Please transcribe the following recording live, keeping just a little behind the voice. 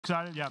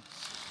Excited? Yeah.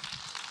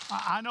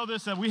 I know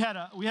this, that we had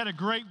a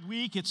great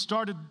week. It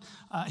started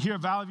here at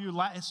Valley View.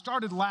 It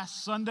started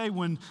last Sunday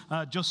when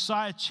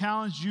Josiah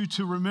challenged you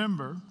to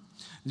remember.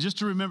 Just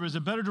to remember, is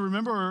it better to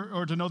remember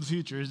or to know the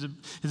future? Is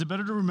it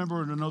better to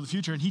remember or to know the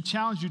future? And he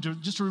challenged you to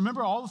just to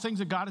remember all the things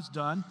that God has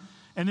done,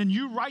 and then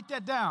you write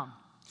that down,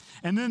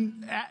 and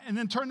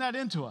then turn that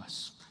into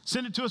us.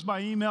 Send it to us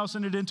by email,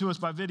 send it into us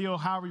by video,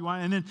 however you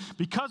want. And then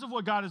because of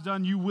what God has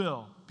done, you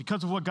will.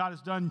 Because of what God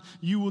has done,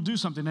 you will do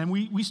something. And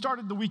we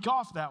started the week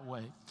off that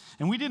way.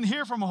 And we didn't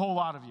hear from a whole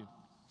lot of you,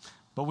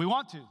 but we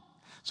want to.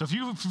 So if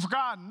you've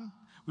forgotten,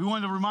 we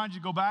wanted to remind you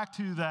to go back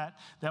to that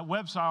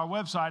website, our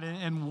website,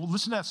 and we'll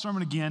listen to that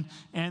sermon again,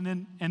 and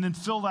then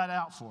fill that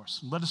out for us.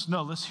 Let us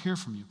know. Let's hear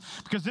from you.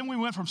 Because then we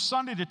went from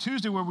Sunday to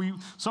Tuesday, where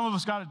some of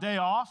us got a day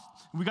off.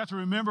 And we got to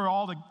remember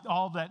all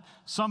that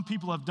some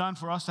people have done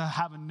for us to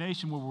have a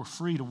nation where we're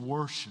free to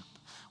worship,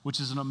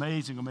 which is an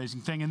amazing,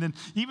 amazing thing. And then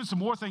even some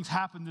more things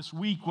happened this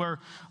week, where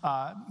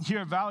here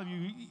at Valley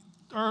View,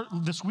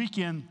 this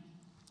weekend,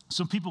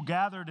 some people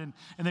gathered and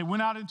they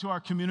went out into our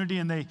community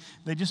and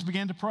they just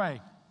began to pray.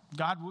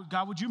 God,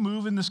 would you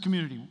move in this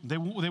community? They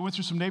went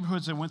through some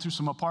neighborhoods, they went through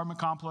some apartment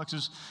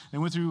complexes, they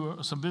went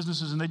through some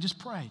businesses, and they just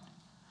prayed.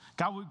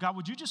 God,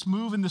 would you just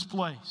move in this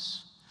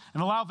place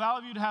and allow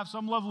Valley View to have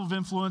some level of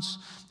influence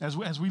as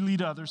we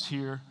lead others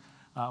here?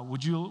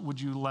 Would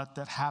you let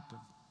that happen?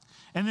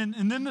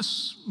 And then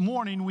this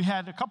morning, we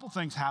had a couple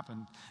things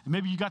happen, and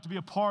maybe you got to be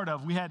a part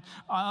of. We had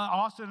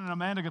Austin and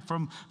Amanda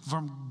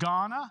from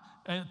Ghana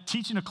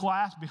teaching a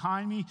class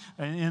behind me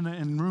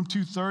in room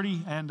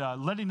 230 and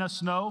letting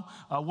us know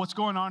what's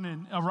going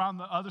on around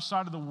the other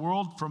side of the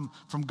world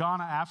from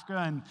Ghana,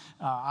 Africa. And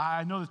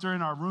I know that they're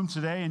in our room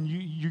today, and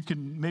you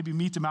can maybe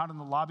meet them out in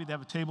the lobby. They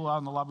have a table out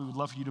in the lobby. We'd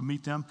love for you to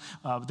meet them.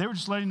 But they were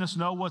just letting us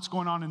know what's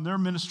going on in their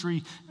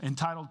ministry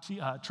entitled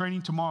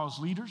Training Tomorrow's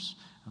Leaders.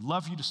 I'd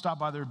love for you to stop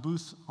by their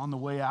booth on the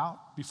way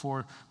out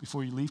before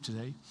you leave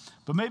today.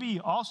 But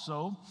maybe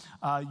also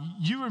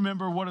you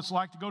remember what it's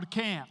like to go to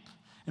camp.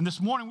 And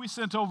this morning we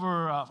sent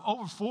over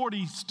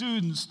 40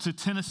 students to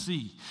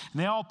Tennessee.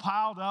 And they all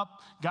piled up,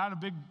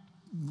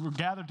 were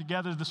gathered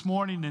together this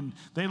morning, and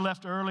they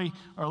left early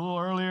or a little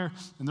earlier,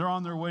 and they're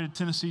on their way to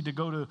Tennessee to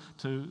go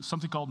to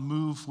something called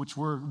Move, which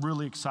we're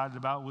really excited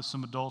about with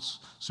some adults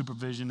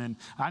supervision, and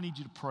I need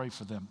you to pray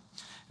for them.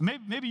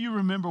 Maybe you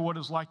remember what it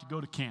was like to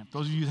go to camp.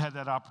 Those of you who had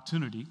that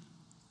opportunity.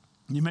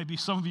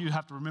 Some of you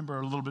have to remember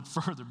a little bit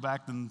further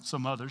back than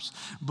some others,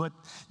 but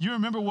you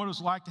remember what it was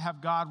like to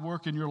have God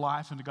work in your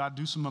life and to God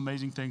do some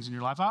amazing things in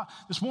your life.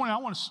 This morning, I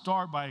want to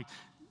start by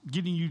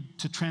getting you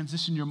to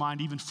transition your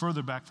mind even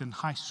further back than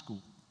high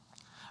school.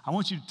 I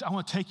want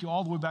to take you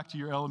all the way back to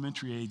your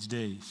elementary age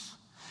days,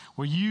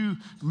 where you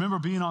remember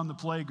being on the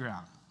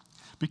playground.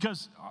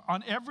 Because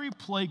on every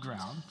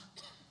playground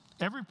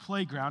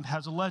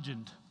has a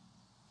legend.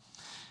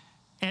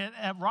 And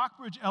at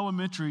Rockbridge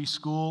Elementary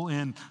School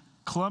in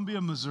Columbia,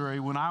 Missouri,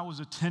 when I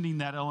was attending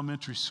that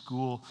elementary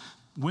school,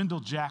 Wendell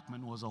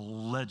Jackman was a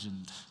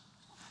legend.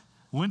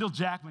 Wendell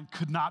Jackman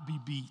could not be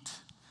beat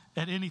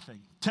at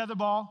anything.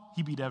 Tetherball,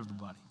 he beat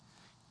everybody.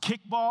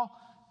 Kickball,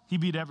 he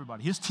beat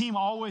everybody. His team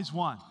always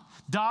won.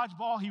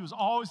 Dodgeball, he was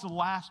always the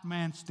last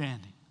man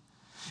standing.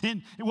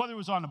 And whether it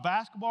was on a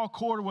basketball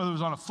court or whether it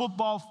was on a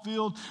football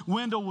field,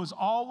 Wendell was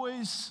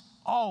always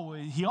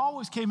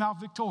came out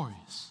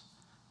victorious.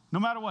 No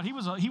matter what, he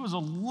was a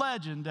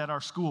legend at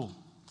our school.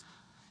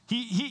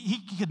 He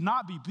could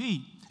not be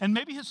beat. And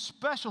maybe his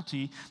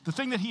specialty, the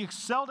thing that he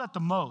excelled at the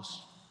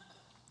most,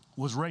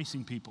 was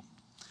racing people.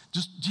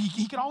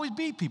 He could always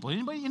beat people.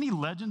 Any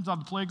legends on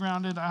the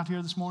playground out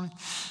here this morning?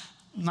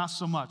 Not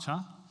so much, huh?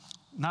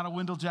 Not a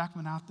Wendell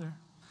Jackman out there.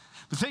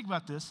 But think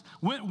about this.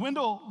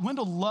 Wendell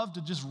loved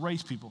to just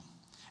race people.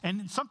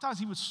 And sometimes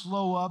he would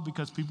slow up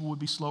because people would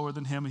be slower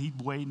than him, and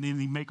he'd wait, and then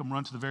he'd make them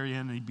run to the very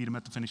end, and he'd beat them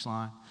at the finish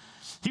line.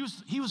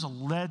 He was a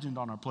legend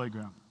on our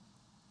playground.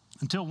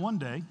 Until one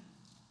day,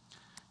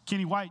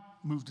 Kenny White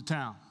moved to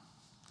town.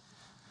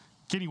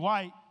 Kenny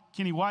White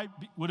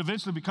would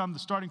eventually become the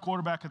starting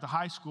quarterback at the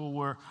high school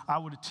where I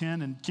would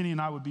attend, and Kenny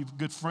and I would be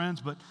good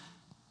friends. But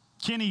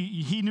Kenny,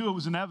 he knew it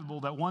was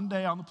inevitable that one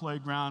day on the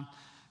playground,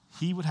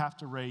 he would have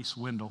to race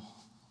Wendell.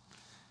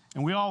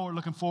 And we all were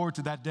looking forward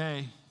to that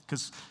day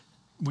because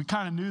we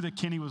kind of knew that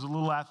Kenny was a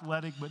little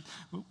athletic, but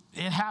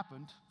it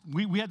happened.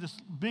 We had this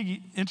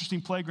big, interesting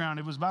playground.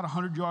 It was about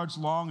 100 yards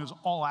long. It was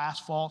all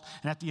asphalt.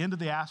 And at the end of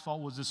the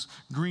asphalt was this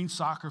green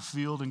soccer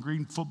field and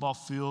green football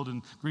field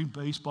and green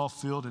baseball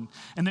field.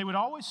 And they would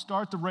always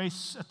start the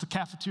race at the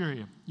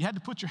cafeteria. You had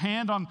to put your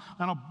hand on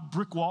a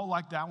brick wall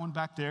like that one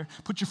back there,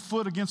 put your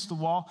foot against the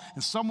wall,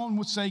 and someone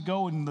would say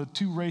go, and the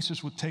two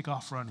racers would take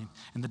off running.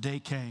 And the day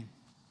came.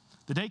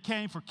 The day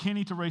came for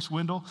Kenny to race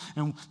Wendell,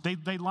 and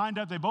they lined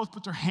up. They both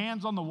put their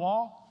hands on the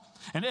wall,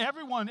 and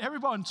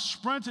everyone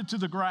sprinted to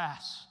the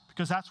grass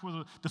because that's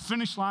where the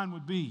finish line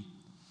would be.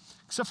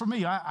 Except for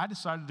me, I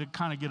decided to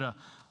kind of get a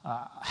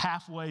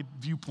halfway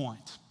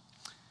viewpoint.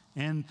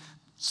 And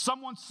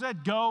someone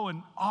said go,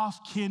 and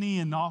off Kenny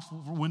and off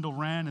Wendell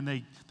ran, and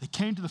they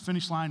came to the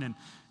finish line, and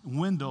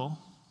Wendell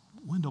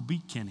Wendell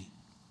beat Kenny.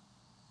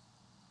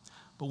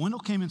 But Wendell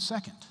came in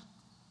second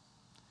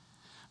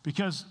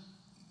because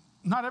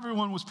not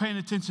everyone was paying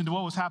attention to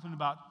what was happening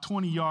about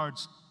 20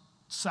 yards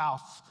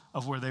south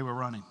of where they were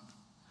running.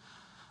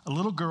 A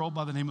little girl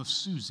by the name of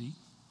Susie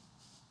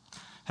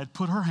had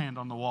put her hand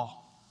on the wall.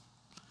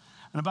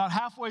 And about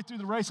halfway through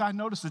the race, I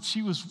noticed that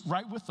she was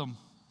right with them.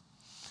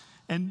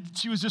 And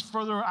she was just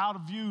further out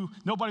of view.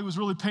 Nobody was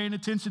really paying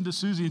attention to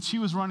Susie, and she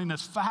was running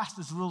as fast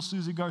as little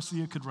Susie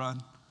Garcia could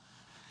run.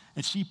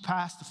 And she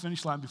passed the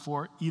finish line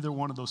before either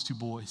one of those two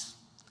boys.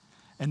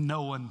 And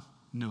no one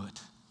knew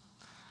it.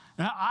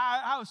 And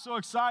I was so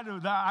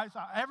excited that I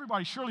thought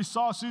everybody surely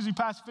saw Susie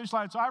pass the finish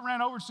line. So I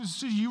ran over to Susie.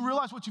 Susie, you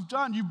realize what you've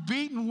done? You've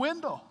beaten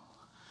Wendell.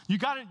 You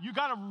got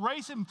to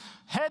race him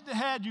head to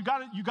head. You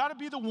got to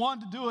be the one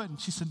to do it. And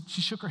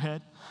she shook her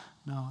head.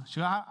 No,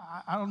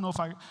 I don't know if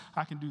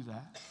I can do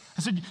that.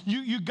 I said,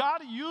 you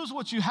got to use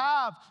what you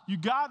have. You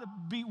got to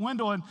beat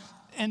Wendell.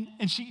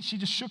 And she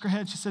just shook her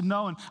head. She said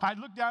no. And I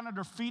looked down at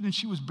her feet, and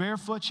she was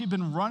barefoot. She'd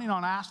been running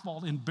on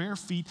asphalt in bare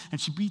feet, and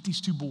she beat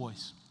these two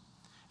boys.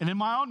 And in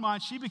my own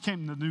mind, she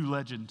became the new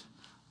legend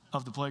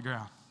of the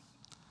playground.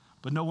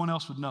 But no one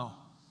else would know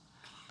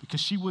because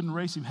she wouldn't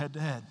race him head to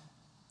head.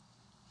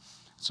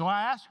 So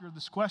I asked her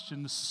this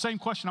question, the same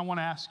question I want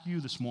to ask you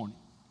this morning.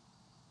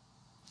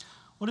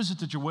 What is it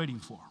that you're waiting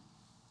for?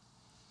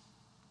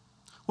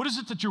 What is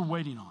it that you're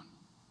waiting on?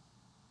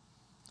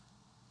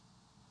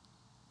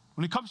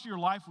 When it comes to your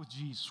life with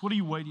Jesus, what are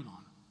you waiting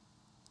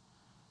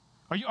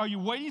on? Are you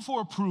waiting for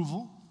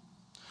approval?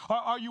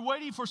 Are you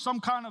waiting for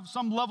some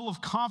level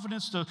of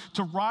confidence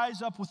to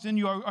rise up within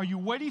you? Are you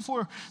waiting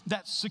for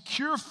that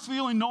secure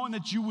feeling knowing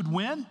that you would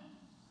win?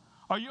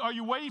 Are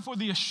you waiting for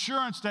the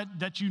assurance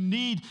that you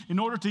need in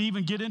order to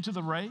even get into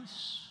the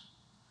race?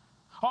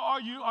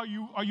 Are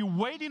you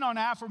waiting on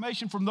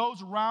affirmation from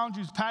those around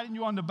you, patting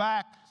you on the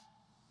back?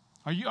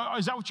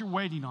 Is that what you're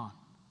waiting on?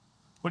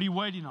 What are you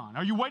waiting on?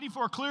 Are you waiting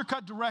for a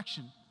clear-cut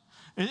direction?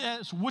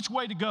 It's which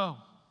way to go?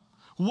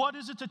 What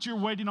is it that you're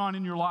waiting on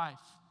in your life?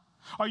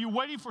 Are you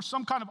waiting for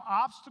some kind of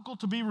obstacle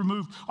to be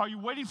removed? Are you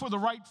waiting for the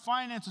right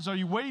finances? Are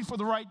you waiting for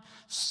the right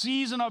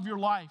season of your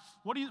life?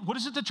 What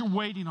is it that you're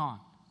waiting on?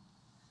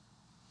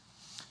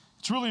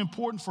 It's really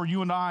important for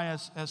you and I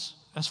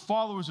as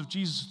followers of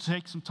Jesus to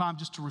take some time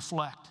just to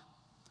reflect.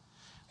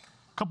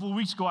 A couple of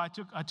weeks ago, I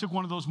took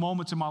one of those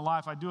moments in my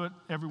life. I do it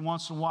every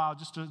once in a while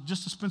just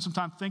to spend some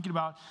time thinking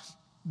about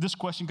this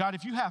question. God,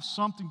 if you have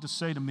something to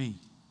say to me,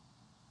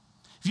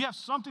 if you have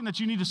something that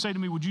you need to say to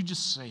me, would you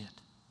just say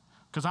it?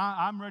 Because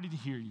I'm ready to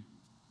hear you.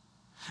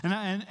 And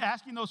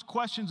asking those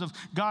questions of,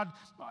 God,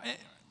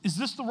 is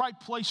this the right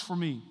place for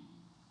me?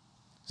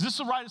 Is this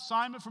the right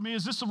assignment for me?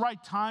 Is this the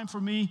right time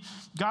for me?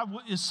 God,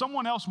 is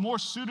someone else more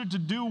suited to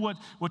do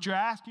what you're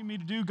asking me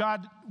to do?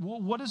 God,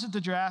 what is it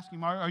that you're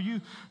asking?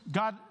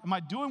 God, am I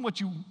doing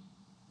what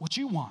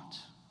you want?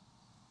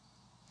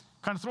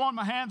 Kind of throwing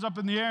my hands up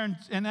in the air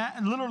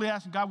and literally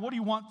asking, God, what do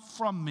you want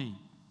from me?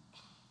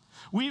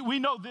 We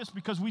know this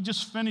because we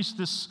just finished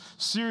this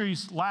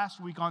series last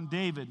week on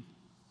David,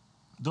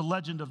 the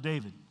legend of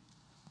David.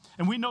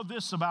 And we know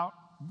this about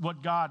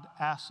what God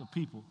asks of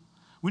people.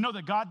 We know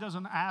that God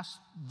doesn't ask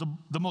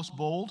the most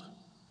bold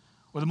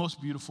or the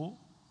most beautiful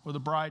or the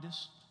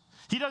brightest.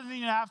 He doesn't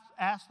even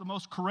ask the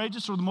most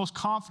courageous or the most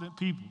confident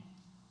people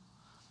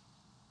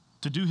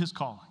to do his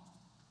calling.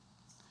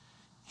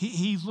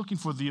 He's looking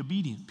for the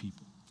obedient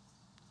people.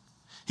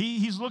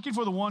 He's looking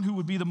for the one who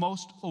would be the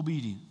most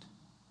obedient.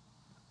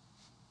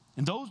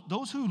 And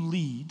those who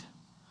lead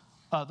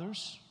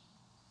others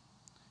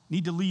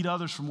need to lead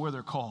others from where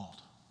they're called.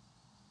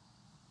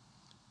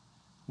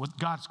 What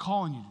God's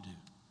calling you to do.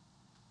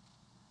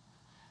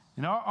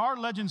 In our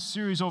Legends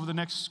series over the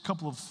next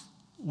couple of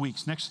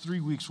weeks, next 3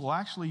 weeks, we're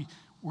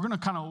going to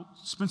kind of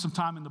spend some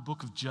time in the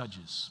book of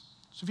Judges.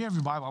 So if you have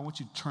your Bible, I want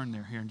you to turn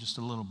there here in just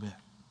a little bit.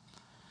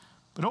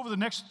 But over the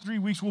next 3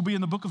 weeks, we'll be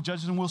in the book of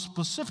Judges, and we'll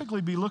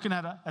specifically be looking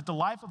at the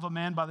life of a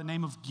man by the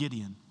name of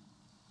Gideon.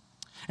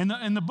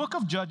 And the book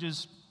of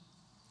Judges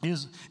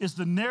is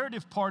the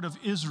narrative part of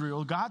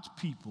Israel, God's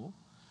people,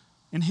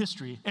 in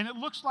history. And it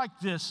looks like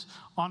this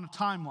on a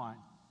timeline.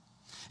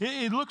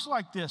 It looks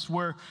like this,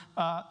 where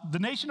the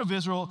nation of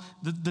Israel,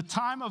 the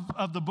time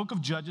of the book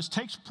of Judges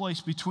takes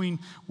place between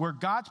where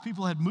God's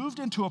people had moved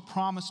into a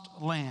promised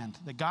land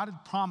that God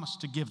had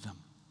promised to give them.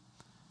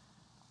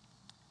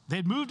 They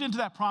had moved into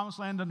that promised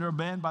land under a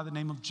man by the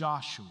name of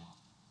Joshua.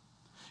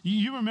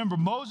 You remember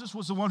Moses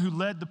was the one who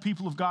led the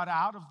people of God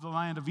out of the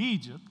land of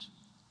Egypt,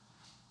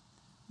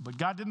 but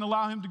God didn't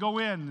allow him to go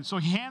in. And so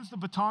he hands the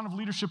baton of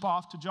leadership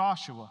off to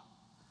Joshua.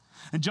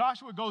 And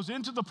Joshua goes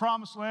into the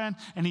promised land,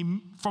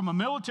 and from a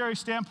military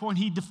standpoint,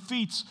 he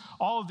defeats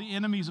all of the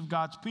enemies of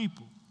God's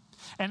people.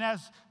 And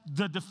as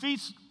the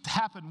defeats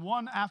happen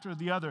one after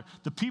the other,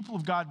 the people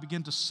of God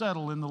begin to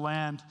settle in the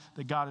land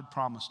that God had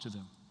promised to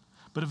them.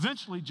 But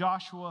eventually,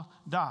 Joshua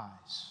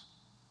dies.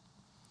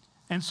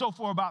 And so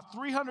for about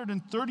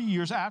 330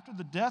 years after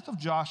the death of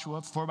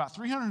Joshua, for about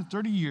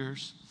 330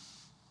 years,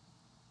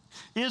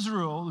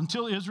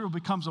 until Israel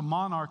becomes a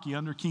monarchy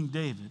under King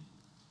David,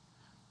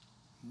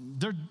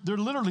 They're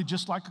literally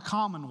just like a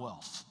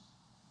commonwealth,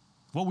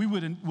 what we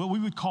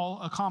would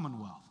call a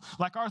commonwealth,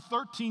 like our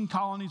 13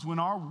 colonies when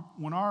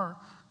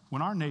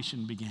our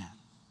nation began.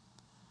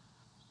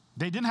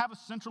 They didn't have a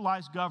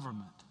centralized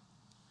government.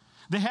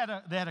 They had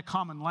a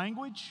common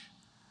language.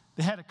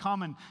 They had a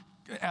common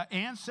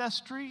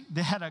ancestry.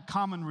 They had a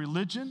common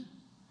religion.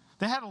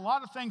 They had a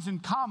lot of things in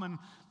common,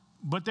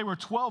 but they were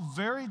 12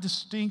 very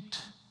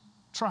distinct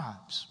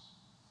tribes.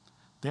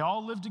 They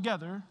all lived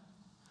together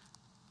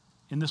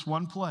in this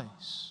one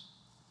place.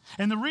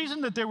 And the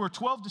reason that there were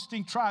 12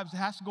 distinct tribes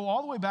has to go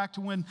all the way back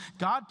to when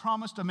God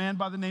promised a man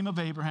by the name of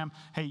Abraham,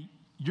 hey,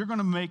 you're going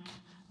to make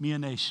me a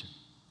nation.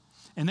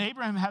 And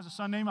Abraham has a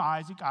son named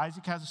Isaac.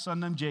 Isaac has a son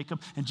named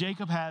Jacob. And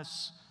Jacob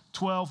has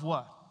 12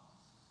 what?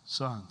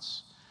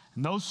 Sons.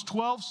 And those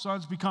 12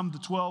 sons become the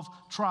 12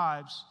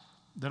 tribes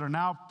that are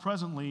now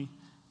presently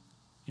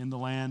in the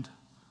land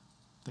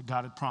that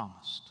God had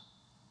promised.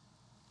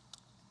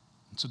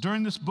 And so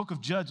during this book of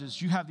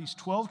Judges, you have these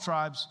 12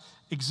 tribes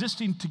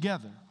existing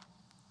together.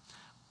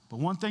 But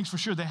one thing's for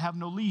sure, they have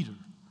no leader.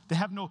 They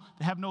have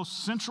no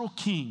central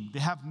king. They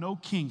have no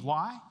king.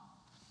 Why?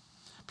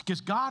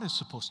 Because God is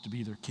supposed to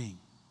be their king.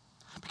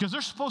 Because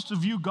they're supposed to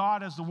view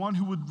God as the one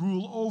who would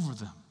rule over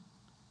them.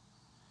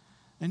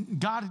 And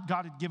God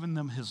had given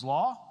them his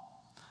law.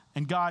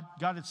 And God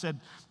had said,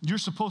 you're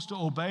supposed to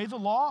obey the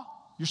law.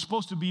 You're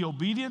supposed to be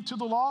obedient to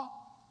the law.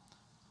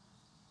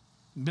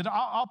 But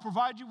I'll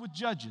provide you with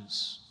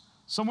judges.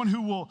 Someone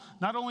who will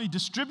not only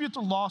distribute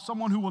the law,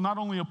 someone who will not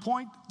only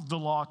appoint the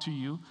law to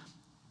you,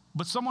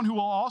 but someone who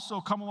will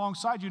also come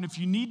alongside you. And if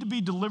you need to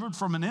be delivered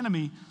from an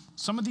enemy,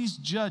 some of these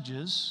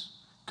judges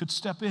could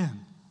step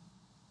in.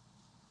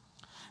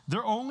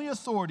 Their only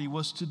authority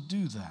was to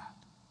do that.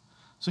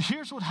 So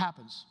here's what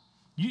happens.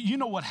 You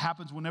know what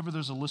happens whenever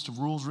there's a list of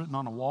rules written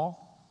on a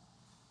wall,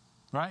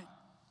 right?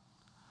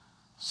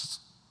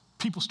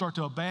 People start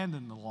to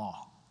abandon the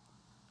law.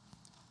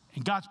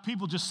 And God's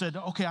people just said,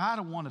 okay, I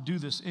don't want to do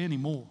this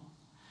anymore.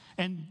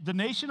 And the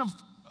nation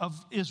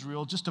of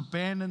Israel just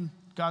abandoned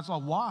God's law.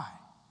 Why?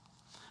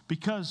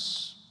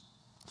 Because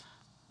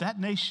that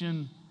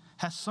nation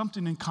has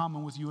something in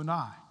common with you and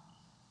I.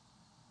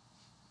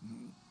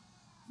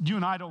 You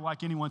and I don't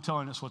like anyone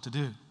telling us what to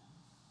do.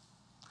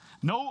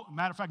 No,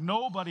 matter of fact,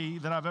 nobody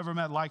that I've ever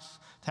met likes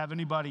to have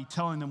anybody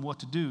telling them what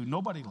to do.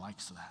 Nobody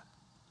likes that.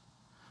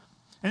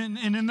 And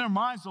in their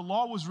minds, the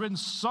law was written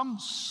so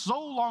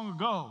long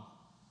ago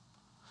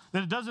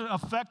that it doesn't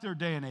affect their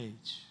day and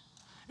age.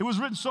 It was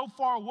written so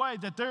far away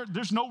that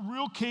there's no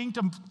real king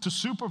to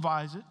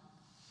supervise it.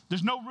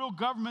 There's no real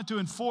government to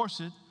enforce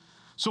it.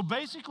 So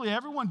basically,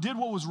 everyone did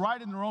what was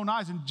right in their own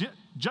eyes. And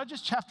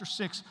Judges chapter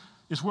 6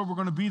 is where we're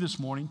going to be this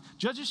morning.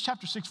 Judges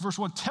chapter 6, verse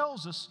 1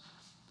 tells us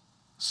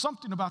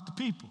something about the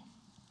people.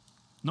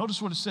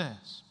 Notice what it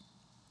says.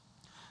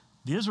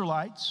 The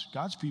Israelites,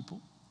 God's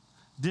people,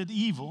 did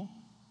evil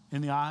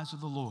in the eyes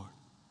of the Lord.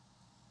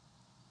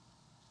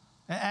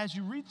 As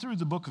you read through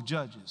the book of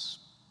Judges,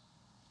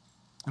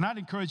 and I'd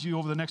encourage you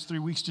over the next 3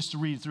 weeks just to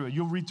read through it.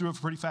 You'll read through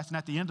it pretty fast, and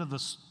at the end of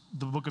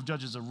the book of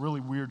Judges is a really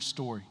weird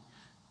story.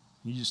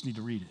 You just need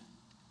to read it.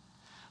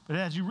 But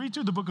as you read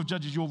through the book of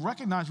Judges, you'll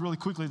recognize really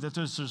quickly that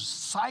there's a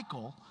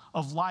cycle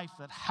of life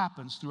that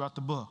happens throughout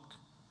the book,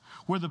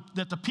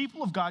 that the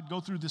people of God go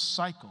through this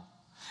cycle.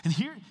 And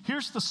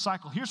here's the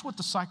cycle. Here's what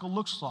the cycle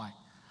looks like.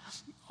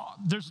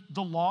 There's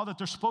the law that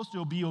they're supposed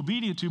to be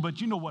obedient to,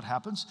 but you know what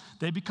happens.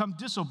 They become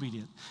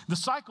disobedient. The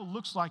cycle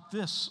looks like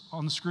this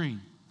on the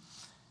screen.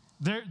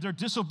 They're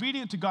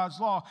disobedient to God's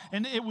law,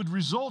 and it would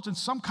result in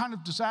some kind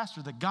of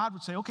disaster that God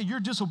would say, okay, you're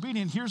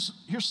disobedient.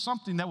 Here's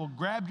something that will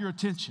grab your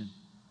attention.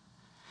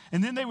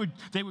 And then they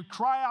would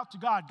cry out to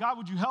God, God,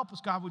 would you help us?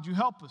 God, would you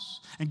help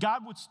us? And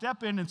God would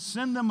step in and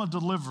send them a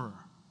deliverer.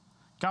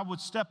 God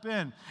would step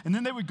in. And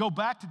then they would go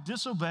back to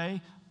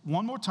disobey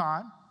one more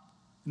time.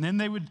 And then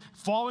they would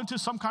fall into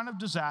some kind of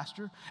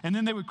disaster. And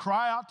then they would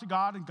cry out to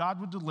God, and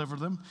God would deliver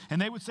them. And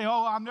they would say,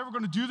 oh, I'm never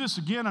going to do this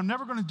again. I'm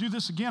never going to do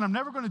this again. I'm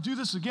never going to do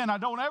this again. I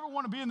don't ever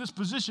want to be in this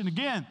position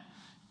again.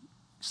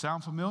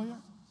 Sound familiar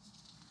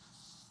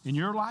in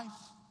your life?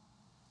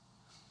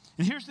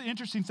 And here's the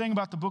interesting thing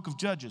about the book of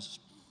Judges.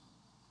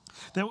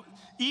 That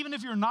even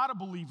if you're not a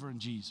believer in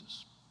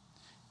Jesus,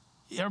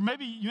 or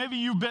maybe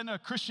you've been a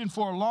Christian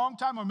for a long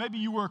time, or maybe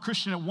you were a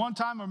Christian at one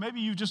time, or maybe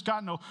you've just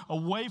gotten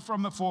away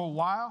from it for a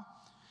while,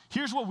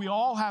 here's what we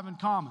all have in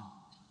common.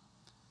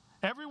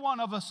 Every one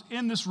of us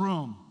in this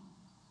room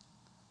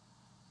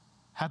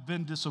have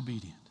been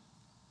disobedient.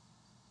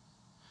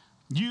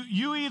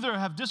 You either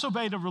have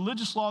disobeyed a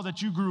religious law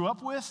that you grew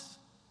up with,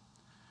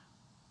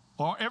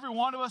 or every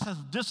one of us has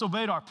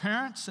disobeyed our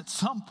parents at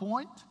some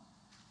point,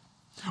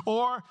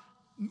 or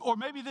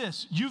maybe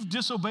this, you've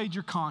disobeyed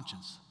your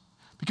conscience.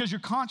 Because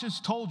your conscience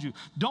told you,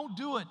 don't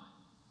do it.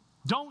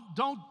 Don't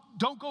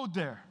go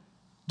there.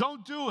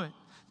 Don't do it.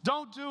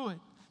 Don't do it.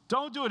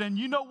 Don't do it. And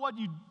you know what?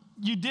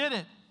 You did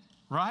it,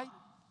 right?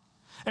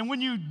 And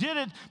when you did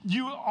it,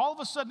 you all of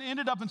a sudden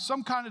ended up in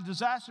some kind of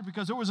disaster,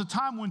 because there was a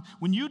time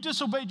when you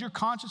disobeyed your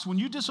conscience, when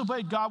you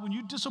disobeyed God, when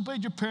you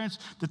disobeyed your parents,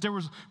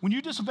 when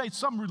you disobeyed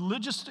some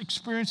religious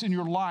experience in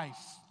your life,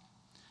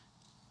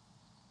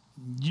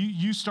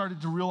 you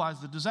started to realize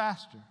the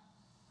disaster.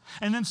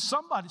 And then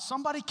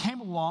somebody came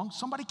along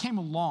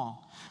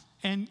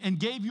and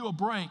gave you a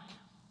break.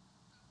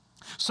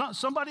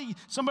 Somebody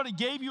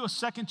gave you a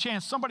second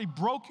chance. Somebody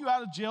broke you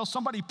out of jail.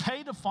 Somebody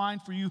paid a fine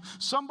for you.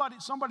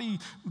 Somebody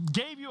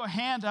gave you a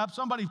hand up.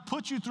 Somebody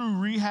put you through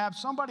rehab.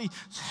 Somebody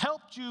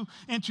helped you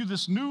into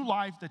this new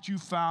life that you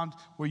found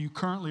where you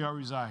currently are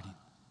residing.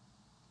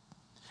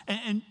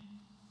 And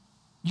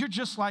you're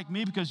just like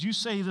me, because you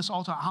say this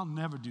all the time: I'll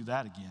never do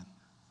that again.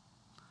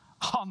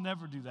 I'll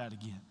never do that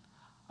again.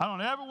 I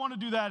don't ever want to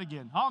do that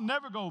again. I'll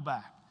never go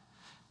back.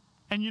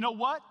 And you know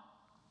what?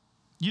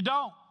 You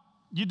don't.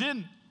 You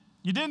didn't.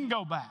 You didn't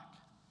go back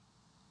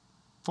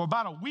for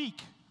about a week,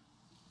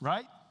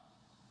 right?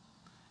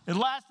 It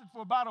lasted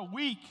for about a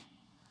week.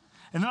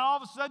 And then all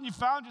of a sudden you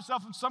found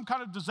yourself in some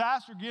kind of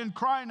disaster again,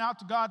 crying out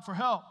to God for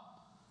help.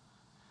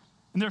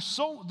 And there's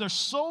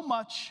so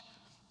much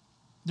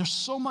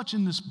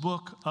in this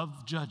book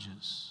of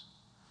Judges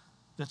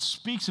that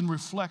speaks and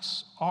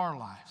reflects our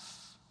life.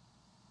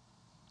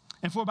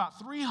 And for about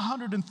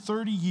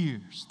 330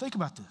 years, think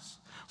about this.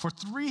 For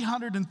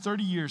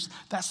 330 years,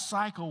 that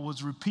cycle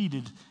was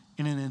repeated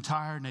in an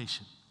entire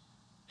nation.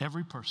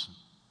 Every person.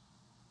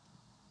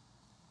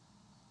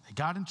 They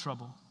got in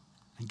trouble,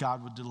 and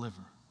God would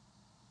deliver.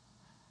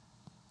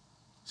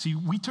 See,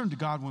 we turn to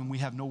God when we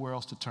have nowhere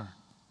else to turn.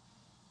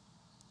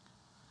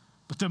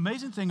 But the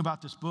amazing thing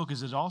about this book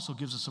is it also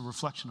gives us a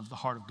reflection of the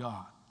heart of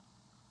God.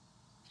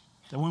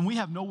 That when we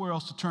have nowhere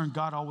else to turn,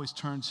 God always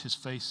turns his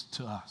face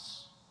to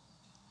us.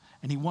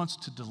 And he wants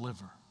to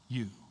deliver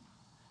you.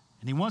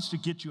 And he wants to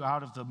get you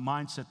out of the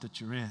mindset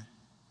that you're in.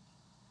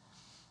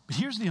 But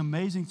here's the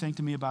amazing thing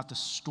to me about the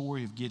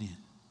story of Gideon.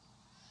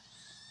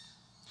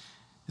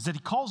 Is that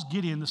he calls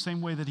Gideon the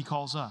same way that he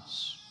calls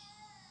us.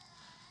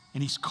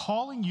 And he's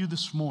calling you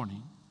this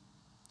morning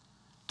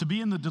to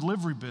be in the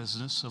delivery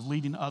business of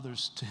leading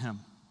others to him.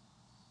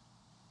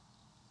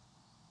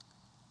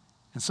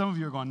 And some of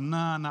you are going,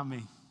 nah, not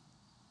me.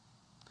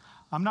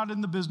 I'm not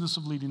in the business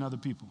of leading other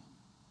people.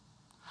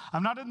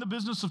 I'm not in the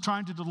business of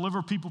trying to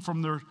deliver people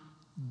from their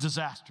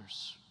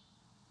disasters.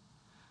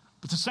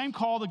 But the same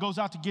call that goes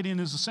out to Gideon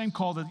is the same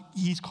call that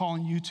he's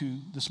calling you to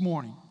this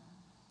morning.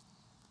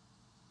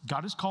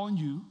 God is calling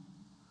you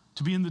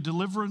to be in the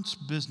deliverance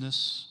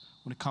business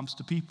when it comes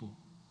to people.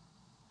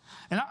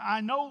 And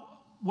I know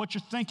what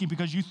you're thinking,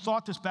 because you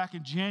thought this back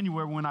in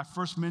January when I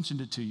first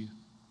mentioned it to you,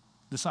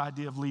 this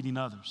idea of leading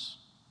others.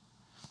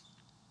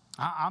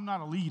 I'm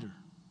not a leader.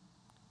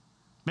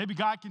 Maybe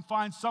God can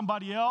find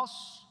somebody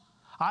else.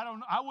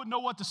 I wouldn't know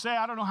what to say.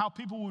 I don't know how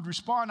people would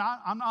respond.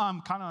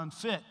 I'm kind of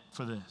unfit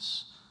for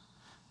this.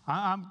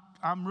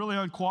 I'm really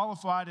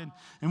unqualified,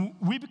 and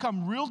we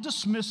become real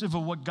dismissive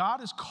of what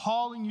God is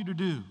calling you to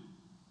do.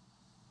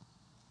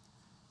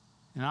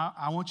 And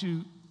I want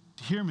you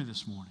to hear me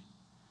this morning,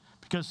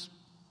 because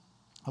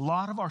a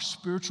lot of our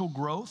spiritual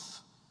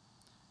growth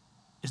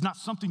is not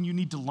something you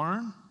need to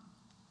learn.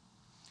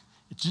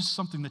 It's just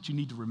something that you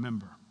need to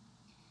remember.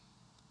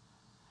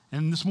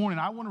 And this morning,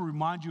 I want to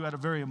remind you at a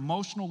very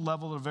emotional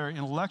level, at a very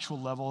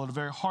intellectual level, at a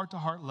very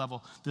heart-to-heart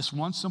level, this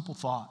one simple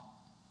thought,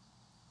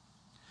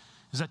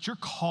 is that your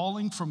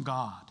calling from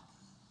God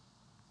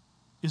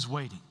is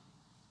waiting.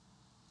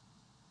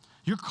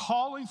 Your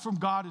calling from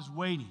God is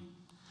waiting.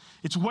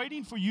 It's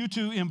waiting for you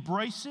to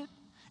embrace it.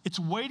 It's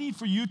waiting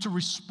for you to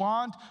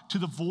respond to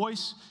the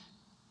voice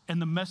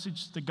and the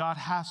message that God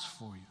has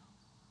for you.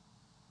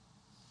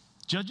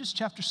 Judges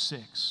chapter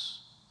 6,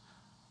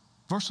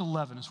 verse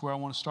 11 is where I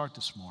want to start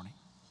this morning.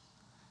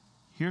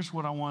 Here's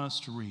what I want us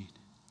to read.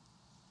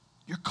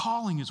 Your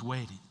calling is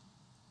waiting.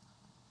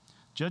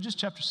 Judges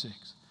chapter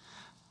 6.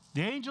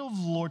 The angel of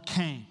the Lord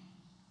came,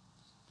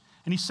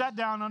 and he sat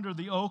down under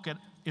the oak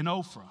in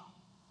Ophrah.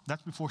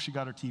 That's before she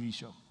got her TV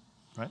show,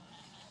 right?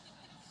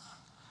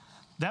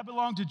 That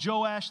belonged to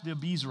Joash the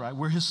Abiezrite,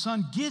 where his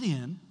son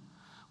Gideon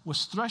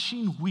was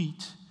threshing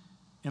wheat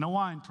in a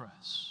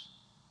winepress.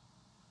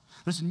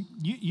 Listen,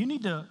 you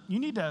need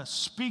to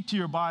speak to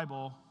your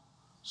Bible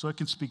so it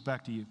can speak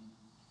back to you.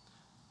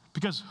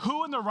 Because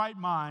who in their right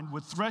mind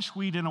would thresh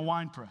wheat in a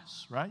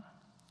winepress, right?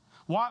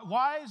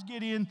 Why is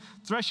Gideon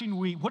threshing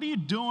wheat? What are you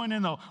doing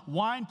in a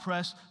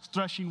winepress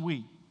threshing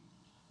wheat?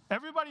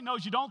 Everybody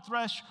knows you don't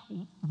thresh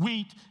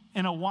wheat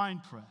in a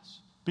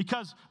winepress.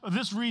 Because of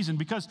this reason,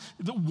 because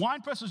the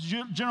wine presses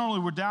generally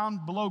were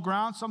down below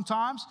ground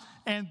sometimes,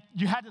 and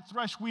you had to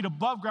thresh wheat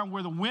above ground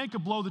where the wind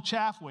could blow the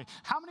chaff away.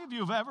 How many of you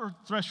have ever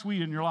threshed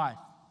wheat in your life?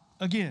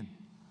 Again,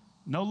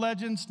 no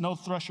legends, no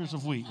threshers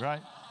of wheat,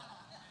 right?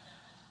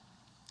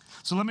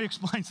 So let me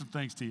explain some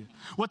things to you.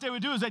 What they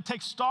would do is they'd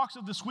take stalks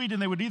of this wheat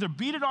and they would either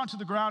beat it onto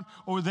the ground,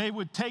 or they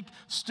would take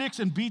sticks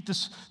and beat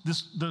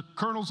the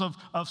kernels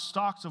of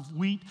stalks of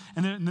wheat,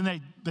 and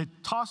then they'd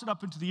toss it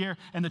up into the air,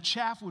 and the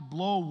chaff would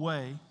blow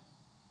away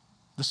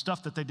the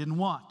stuff that they didn't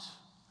want.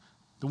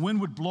 The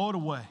wind would blow it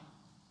away,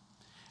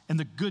 and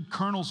the good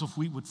kernels of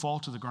wheat would fall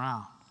to the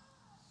ground.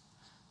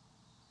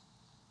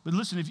 But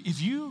listen,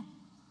 if you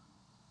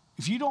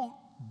don't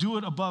do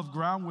it above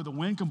ground where the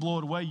wind can blow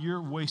it away,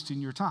 you're wasting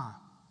your time,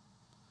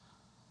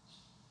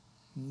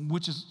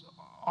 which is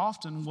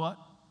often what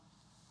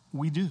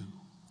we do.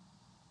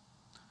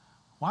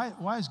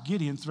 Why is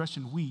Gideon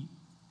threshing wheat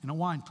in a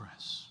wine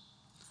press?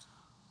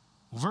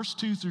 Well, verse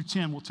 2 through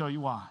 10 will tell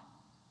you why.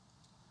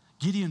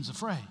 Gideon's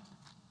afraid.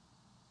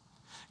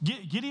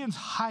 Gideon's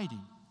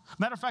hiding.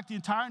 Matter of fact, the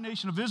entire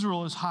nation of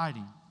Israel is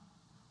hiding.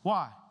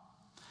 Why?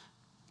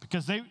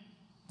 Because they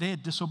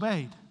had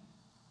disobeyed.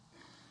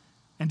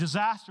 And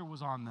disaster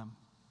was on them.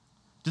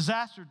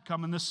 Disaster had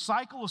come, and this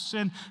cycle of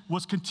sin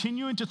was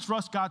continuing to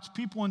thrust God's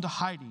people into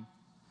hiding.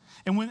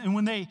 And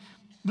when they,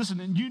 listen,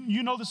 and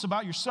you know this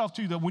about yourself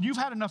too, that when you've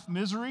had enough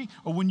misery,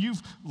 or when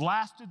you've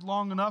lasted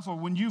long enough, or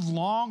when you've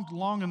longed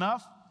long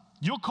enough,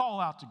 you'll call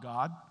out to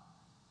God,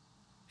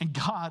 and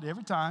God,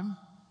 every time,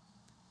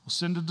 will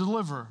send a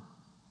deliverer.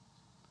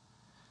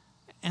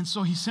 And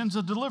so he sends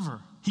a deliverer.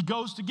 He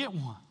goes to get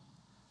one.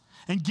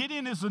 And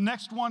Gideon is the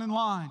next one in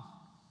line.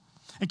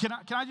 And can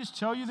I just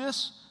tell you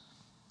this?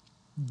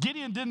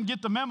 Gideon didn't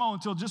get the memo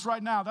until just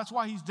right now. That's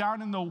why he's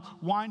down in the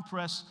wine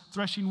press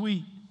threshing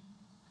wheat.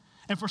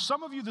 And for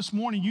some of you this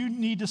morning, you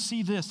need to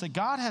see this, that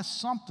God has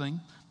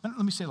something. Let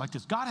me say it like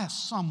this. God has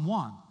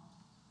someone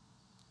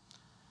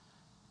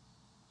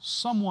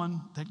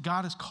that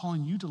God is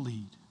calling you to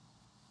lead.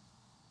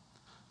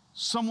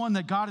 Someone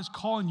that God is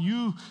calling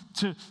you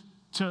to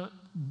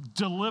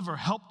deliver,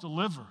 help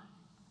deliver.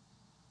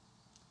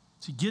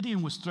 See,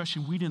 Gideon was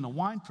threshing wheat in the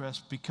wine press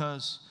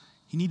because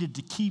he needed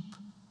to keep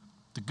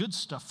the good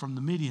stuff from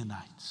the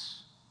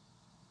Midianites.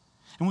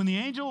 And when the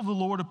angel of the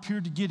Lord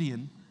appeared to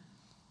Gideon,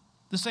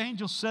 this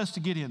angel says to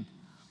Gideon,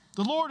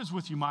 "The Lord is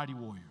with you, mighty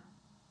warrior."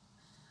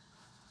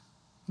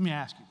 Let me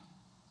ask you,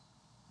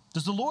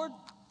 does the Lord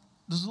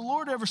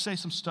ever say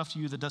some stuff to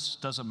you that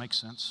doesn't make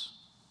sense?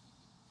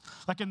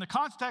 Like in the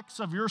context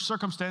of your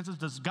circumstances,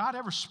 does God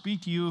ever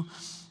speak to you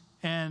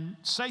and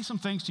say some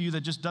things to you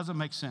that just doesn't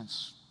make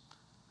sense?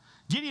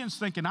 Gideon's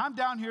thinking, I'm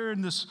down here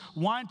in this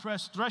wine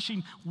press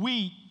threshing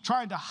wheat,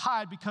 trying to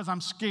hide because I'm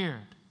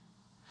scared.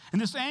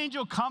 And this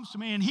angel comes to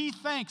me and he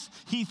thinks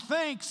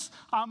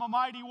I'm a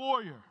mighty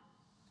warrior.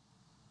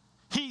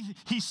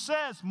 He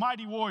says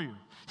mighty warrior.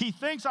 He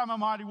thinks I'm a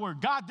mighty warrior.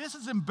 God, this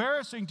is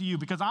embarrassing to you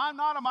because I'm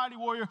not a mighty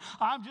warrior.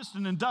 I'm just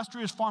an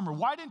industrious farmer.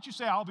 Why didn't you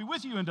say, I'll be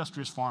with you,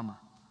 industrious farmer?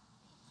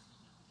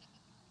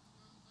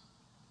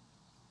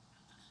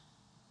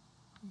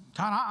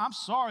 God, I'm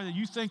sorry that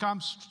you think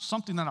I'm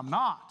something that I'm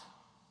not.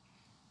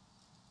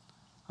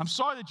 I'm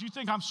sorry that you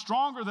think I'm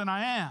stronger than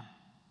I am.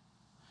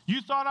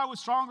 You thought I was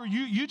stronger.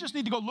 You just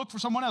need to go look for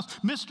someone else.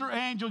 Mr.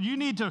 Angel, you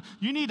need to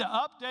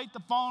update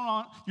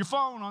your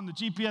phone on the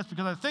GPS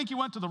because I think you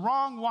went to the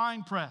wrong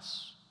wine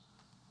press.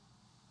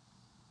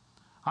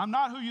 I'm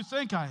not who you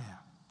think I am.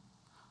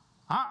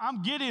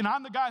 I'm Gideon.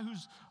 I'm the guy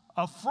who's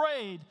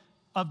afraid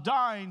of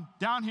dying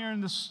down here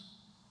in this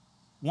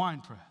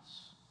wine press.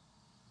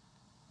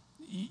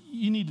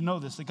 You need to know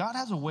this, that God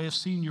has a way of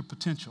seeing your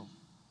potential.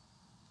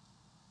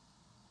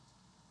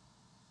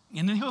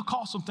 And then he'll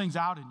call some things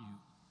out in you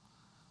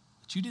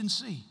that you didn't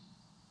see.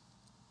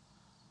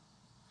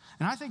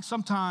 And I think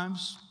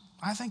sometimes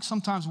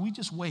we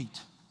just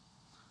wait.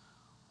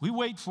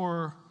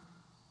 We're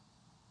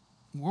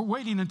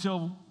waiting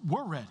until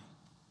we're ready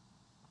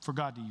for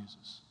God to use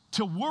us.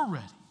 Till we're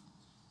ready.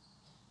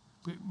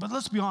 But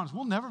let's be honest,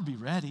 we'll never be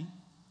ready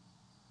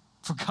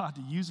for God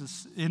to use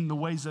us in the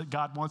ways that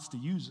God wants to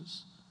use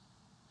us.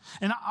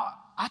 And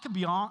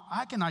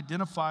I can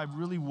identify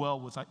really well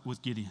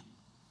with Gideon.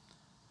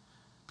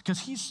 Because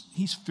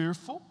he's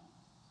fearful.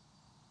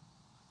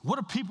 What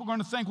are people going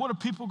to think? What are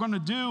people going to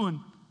do? And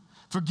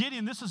for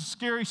Gideon, this is a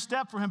scary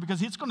step for him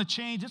because it's going to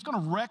change. It's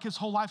going to wreck his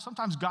whole life.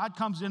 Sometimes God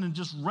comes in and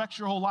just wrecks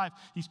your whole life.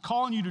 He's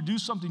calling you to do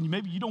something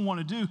maybe you don't want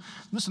to do.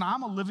 Listen,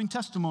 I'm a living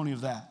testimony of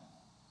that.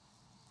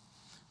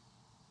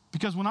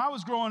 Because when I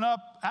was growing up,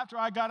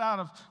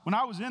 when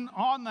I was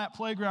on that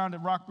playground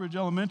at Rockbridge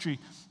Elementary,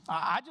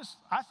 I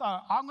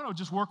thought, I'm going to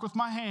just work with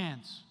my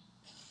hands.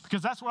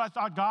 Because that's what I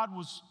thought God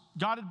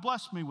had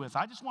blessed me with.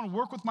 I just want to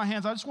work with my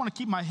hands. I just want to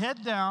keep my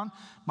head down,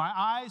 my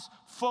eyes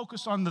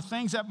focused on the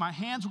things that my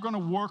hands were going to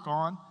work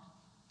on.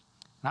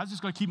 And I was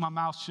just going to keep my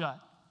mouth shut.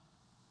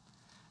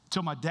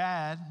 Until my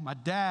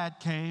dad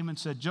came and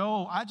said,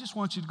 "Joe, I just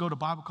want you to go to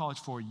Bible college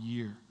for a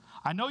year.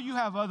 I know you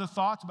have other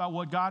thoughts about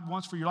what God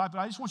wants for your life, but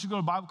I just want you to go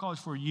to Bible college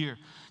for a year.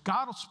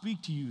 God will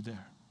speak to you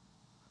there."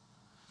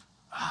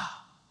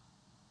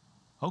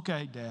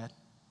 Okay, Dad,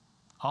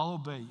 I'll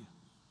obey you.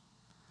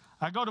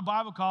 I go to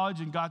Bible college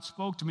and God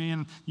spoke to me,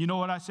 and you know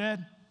what I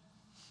said?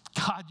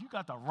 God, you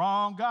got the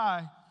wrong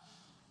guy.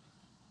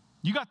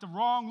 You got the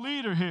wrong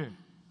leader here.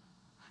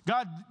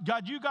 God,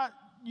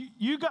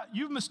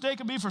 you've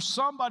mistaken me for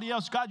somebody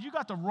else. God, you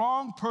got the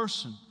wrong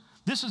person.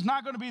 This is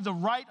not going to be the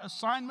right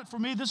assignment for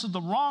me. This is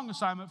the wrong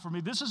assignment for me.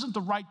 This isn't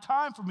the right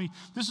time for me.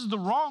 This is the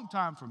wrong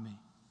time for me.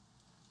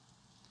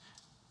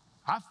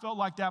 I felt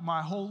like that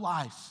my whole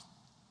life.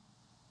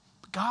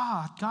 But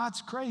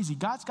God's crazy.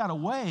 God's got a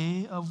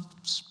way of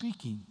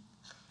speaking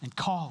and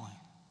calling.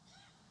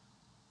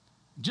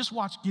 Just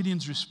watch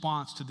Gideon's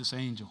response to this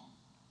angel.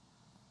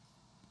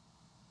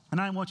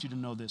 And I want you to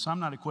know this. I'm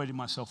not equating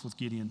myself with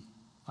Gideon.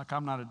 Like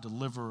I'm not a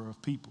deliverer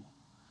of people.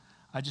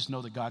 I just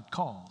know that God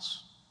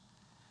calls.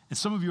 And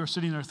some of you are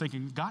sitting there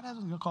thinking, God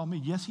hasn't going to call me.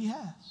 Yes, he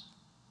has.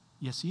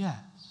 Yes, he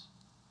has.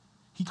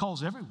 He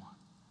calls everyone.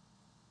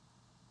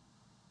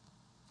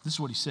 This is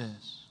what he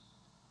says.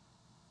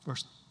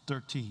 Verse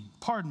 13.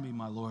 Pardon me,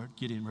 my Lord,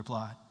 Gideon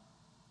replied.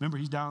 Remember,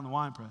 he's down in the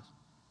winepress.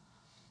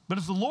 But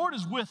if the Lord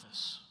is with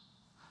us,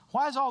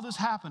 why has all this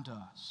happened to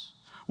us?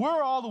 Where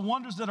are all the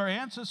wonders that our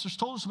ancestors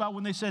told us about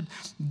when they said,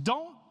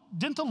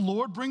 didn't the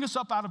Lord bring us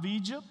up out of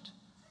Egypt?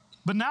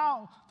 But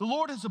now the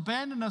Lord has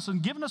abandoned us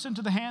and given us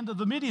into the hand of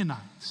the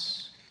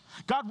Midianites.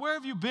 God, where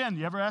have you been?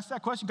 You ever ask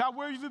that question? God,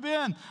 where have you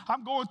been?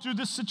 I'm going through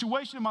this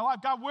situation in my life.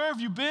 God, where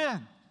have you been?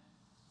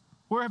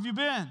 Where have you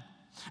been?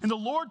 And the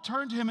Lord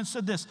turned to him and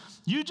said this,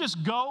 you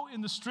just go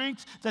in the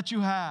strength that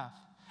you have,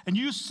 and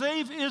you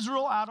save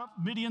Israel out of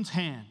Midian's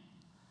hand.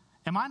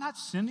 Am I not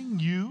sending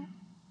you,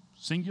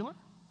 singular?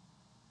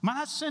 Am I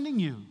not sending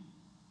you?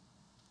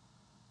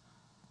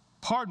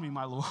 Pardon me,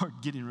 my Lord,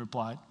 Gideon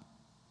replied.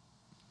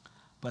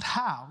 But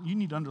how, you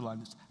need to underline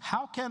this,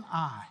 how can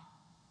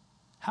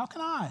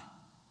I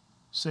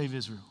save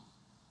Israel?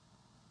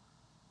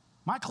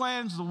 My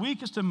clan's the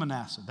weakest in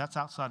Manasseh. That's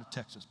outside of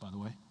Texas, by the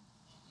way.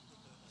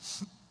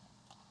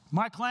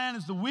 My clan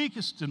is the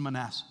weakest in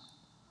Manasseh.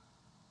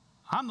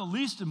 I'm the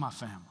least in my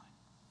family.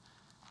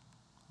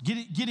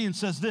 Gideon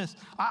says this,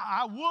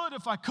 I would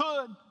if I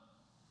could.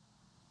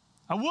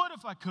 I would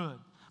if I could,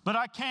 but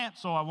I can't,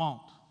 so I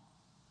won't.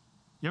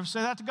 You ever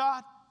say that to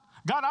God?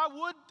 God,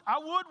 I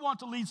would want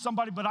to lead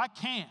somebody, but I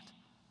can't,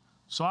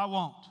 so I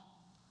won't.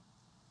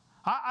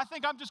 I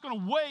think I'm just going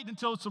to wait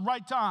until it's the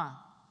right time.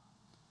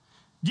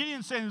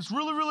 Gideon's saying, it's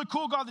really, really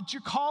cool, God, that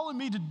you're calling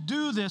me to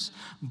do this,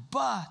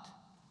 but,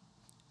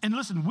 and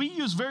listen, we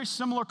use very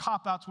similar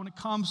cop-outs when it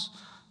comes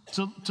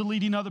to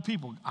leading other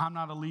people. I'm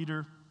not a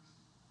leader.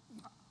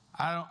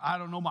 I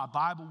don't know my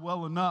Bible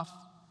well enough.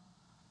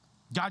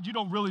 God, you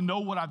don't really know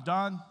what I've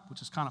done,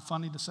 which is kind of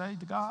funny to say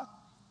to God.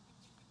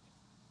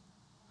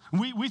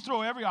 We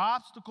throw every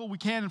obstacle we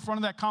can in front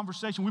of that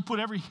conversation. We put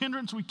every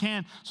hindrance we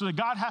can so that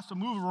God has to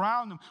move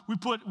around them.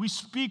 We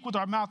speak with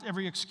our mouth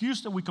every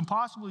excuse that we can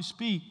possibly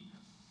speak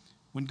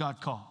when God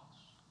calls.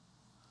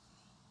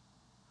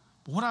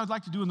 But what I would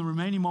like to do in the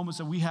remaining moments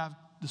that we have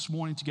this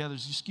morning together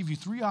is just give you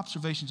 3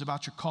 observations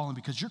about your calling,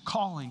 because your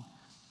calling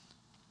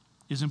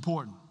is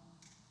important.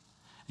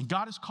 And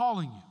God is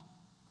calling you.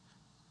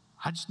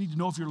 I just need to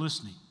know if you're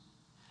listening.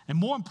 And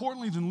more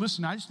importantly than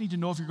listening, I just need to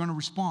know if you're going to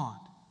respond.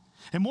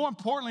 And more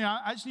importantly,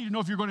 I just need to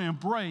know if you're going to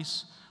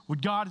embrace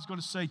what God is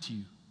going to say to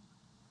you.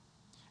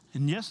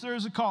 And yes, there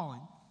is a calling.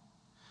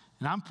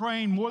 And I'm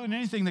praying more than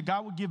anything that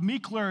God will give me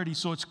clarity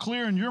so it's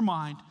clear in your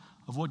mind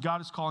of what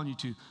God is calling you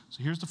to.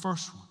 So here's the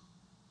first one.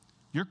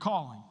 Your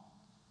calling.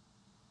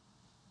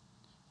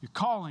 Your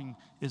calling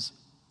is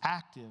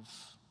active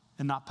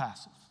and not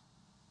passive.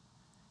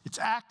 It's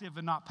active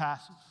and not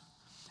passive.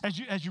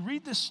 As you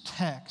read this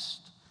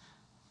text,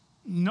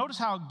 notice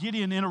how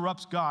Gideon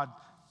interrupts God,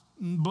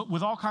 but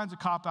with all kinds of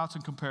cop-outs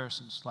and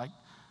comparisons, like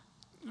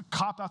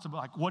cop-outs about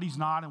like what he's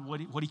not and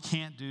what he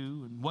can't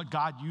do and what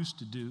God used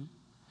to do.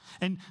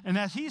 And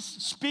as he's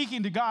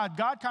speaking to God,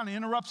 God kind of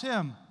interrupts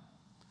him.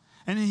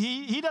 And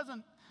he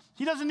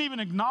doesn't even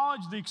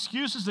acknowledge the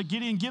excuses that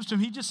Gideon gives to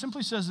him. He just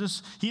simply says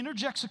this. He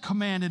interjects a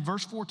command in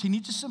verse 14. He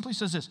just simply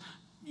says this,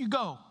 you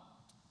go.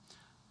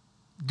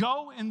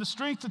 Go in the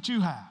strength that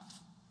you have.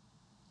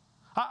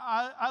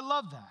 I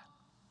love that.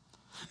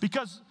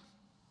 Because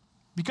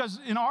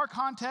in our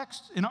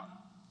context,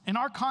 in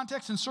our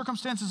context and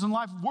circumstances in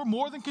life, we're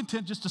more than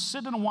content just to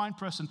sit in a wine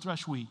press and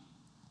thresh wheat.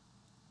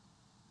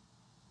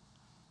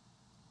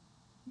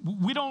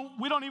 We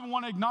don't even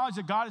want to acknowledge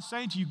that God is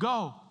saying to you,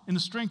 go in the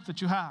strength that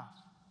you have.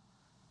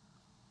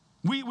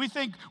 We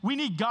think we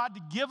need God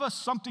to give us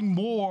something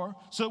more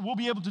so that we'll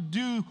be able to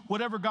do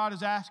whatever God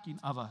is asking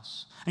of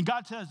us. And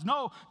God says,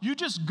 no, you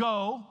just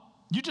go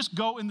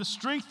in the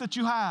strength that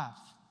you have.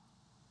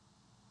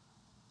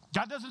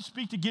 God doesn't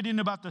speak to Gideon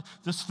about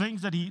the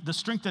strength that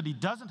he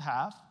doesn't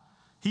have.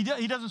 He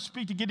doesn't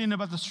speak to Gideon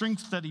about the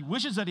strength that he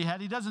wishes that he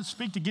had. He doesn't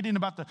speak to Gideon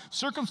about the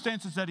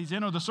circumstances that he's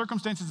in or the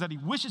circumstances that he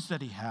wishes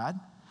that he had.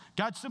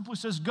 God simply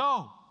says,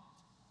 go.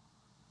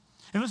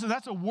 And listen,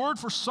 that's a word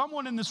for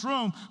someone in this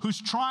room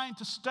who's trying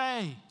to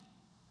stay.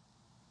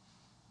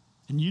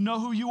 And you know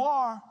who you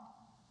are.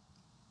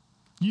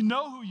 You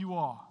know who you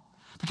are.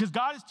 Because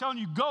God is telling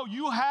you, go.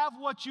 You have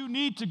what you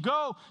need to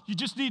go. You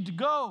just need to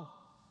go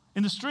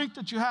in the strength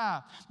that you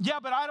have. Yeah,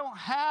 but I don't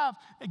have.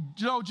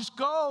 No, just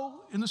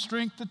go in the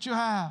strength that you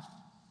have.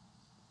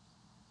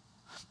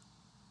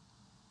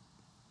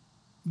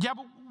 Yeah,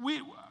 but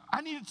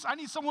I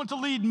need someone to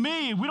lead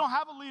me. We don't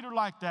have a leader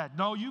like that.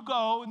 No, you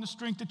go in the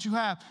strength that you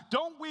have.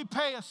 Don't we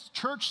pay a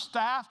church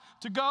staff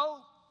to go?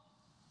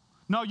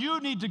 No,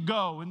 you need to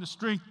go in the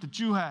strength that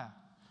you have.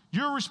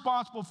 You're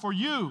responsible for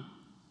you.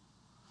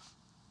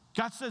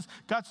 God says,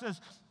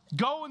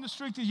 go in the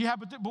strength that you have.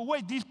 But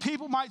wait, these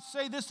people might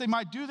say this, they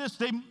might do this.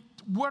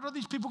 What are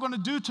these people going to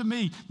do to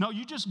me? No,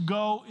 you just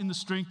go in the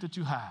strength that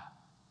you have.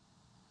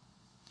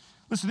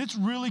 Listen, it's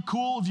really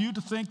cool of you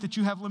to think that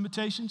you have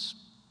limitations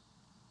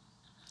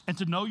and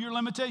to know your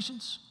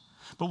limitations.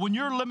 But when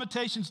your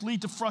limitations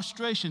lead to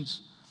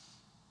frustrations,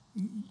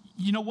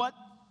 you know what?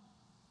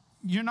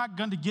 You're not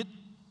going to get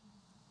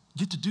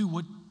to do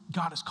what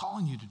God is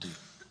calling you to do.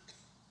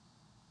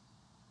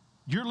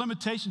 Your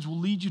limitations will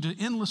lead you to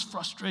endless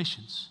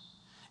frustrations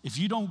if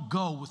you don't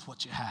go with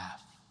what you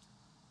have.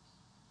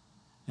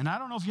 And I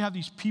don't know if you have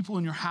these people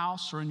in your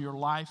house or in your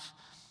life.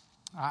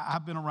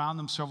 I've been around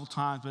them several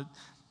times, but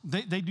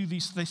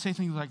they say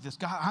things like this.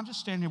 God, I'm just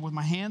standing here with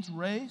my hands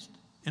raised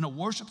in a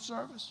worship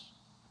service.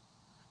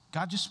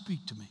 God, just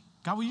speak to me.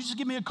 God, will you just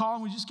give me a call?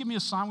 Will you just give me a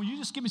sign? Will you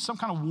just give me some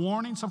kind of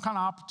warning, some kind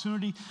of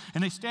opportunity?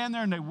 And they stand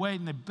there and they wait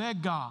and they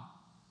beg God.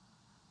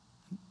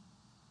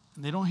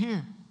 And they don't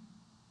hear.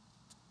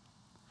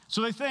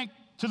 So they think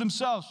to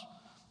themselves,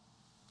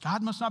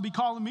 God must not be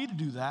calling me to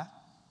do that.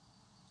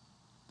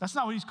 That's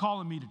not what he's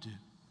calling me to do.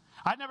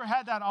 I never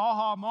had that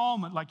aha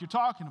moment like you're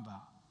talking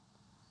about.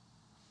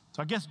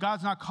 So I guess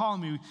God's not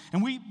calling me.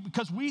 And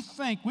because we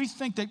think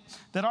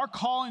that our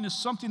calling is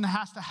something that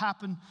has to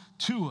happen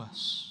to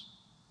us.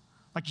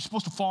 Like you're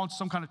supposed to fall into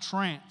some kind of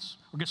trance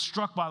or get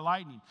struck by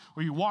lightning,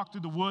 or you walk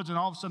through the woods and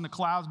all of a sudden the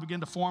clouds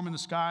begin to form in the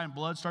sky and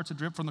blood starts to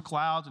drip from the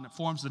clouds and it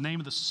forms the name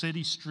of the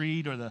city,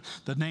 street, or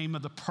the name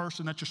of the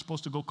person that you're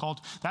supposed to go call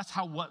to. That's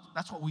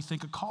what we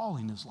think a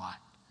calling is like.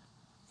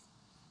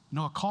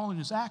 No, a calling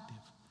is active.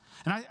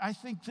 And I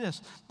think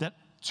that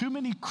too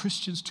many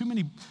Christians, too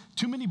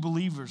many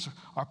believers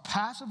are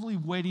passively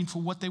waiting for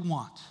what they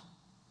want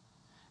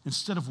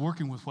instead of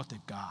working with what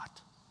they've got.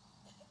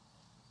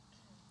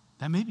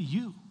 That may be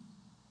you.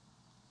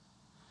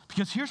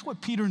 Because here's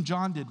what Peter and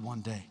John did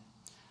one day.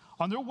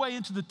 On their way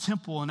into the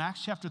temple in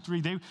Acts chapter 3,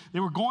 they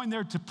were going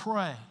there to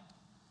pray.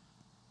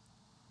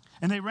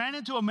 And they ran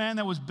into a man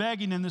that was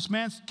begging, and this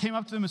man came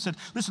up to them and said,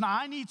 listen,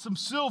 I need some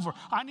silver,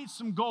 I need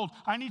some gold,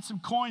 I need some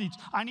coinage,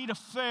 I need a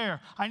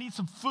fare, I need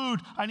some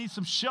food, I need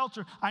some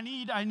shelter, I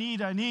need.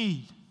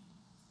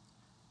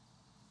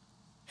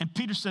 And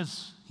Peter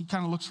says, he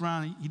kind of looks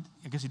around,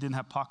 I guess he didn't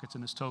have pockets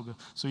in his toga,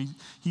 so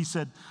he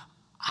said,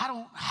 I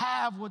don't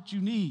have what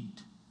you need,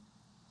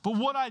 but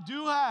what I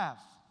do have,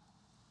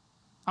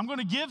 I'm going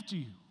to give to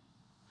you.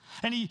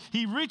 And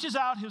he reaches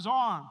out his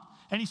arm,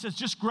 and he says,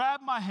 just grab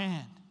my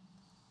hand.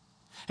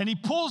 And he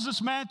pulls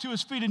this man to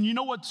his feet, and you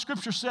know what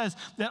Scripture says?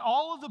 That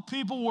all of the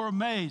people were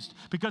amazed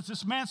because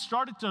this man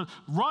started to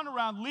run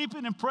around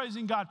leaping and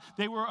praising God.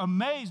 They were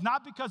amazed,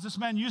 not because this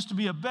man used to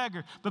be a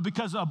beggar, but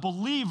because a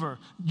believer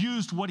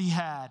used what he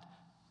had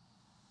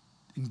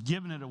and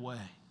given it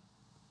away.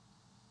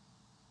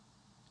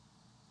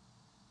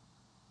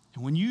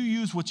 And when you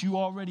use what you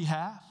already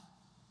have,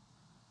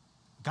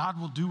 God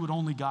will do what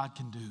only God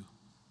can do.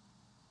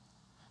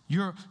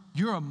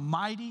 You're a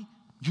mighty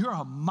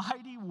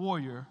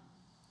warrior,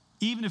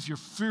 even if you're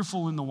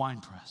fearful in the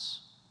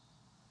winepress.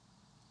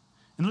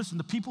 And listen,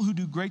 the people who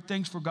do great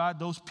things for God,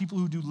 those people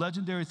who do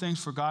legendary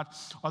things for God,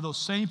 are those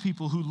same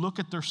people who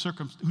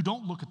who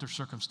don't look at their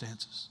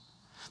circumstances.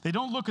 They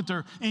don't look at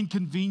their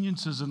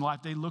inconveniences in life.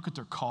 They look at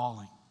their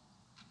calling.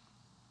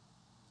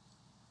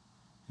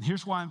 And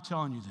here's why I'm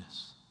telling you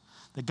this,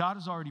 that God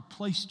has already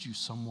placed you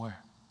somewhere.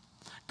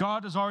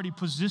 God has already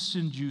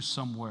positioned you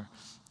somewhere.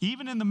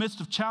 Even in the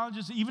midst of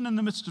challenges, even in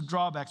the midst of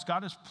drawbacks,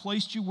 God has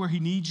placed you where he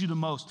needs you the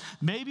most.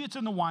 Maybe it's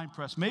in the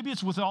winepress. Maybe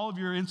it's with all of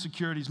your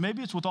insecurities.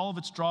 Maybe it's with all of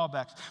its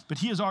drawbacks. But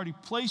he has already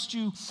placed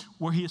you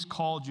where he has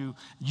called you.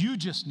 You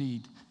just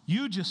need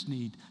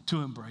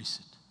to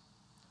embrace it.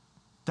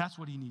 That's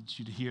what he needs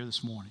you to hear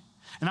this morning.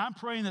 And I'm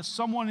praying that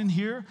someone in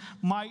here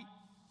might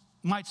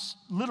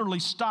literally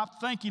stop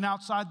thinking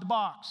outside the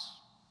box.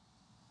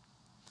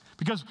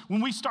 Because when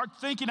we start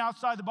thinking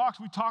outside the box,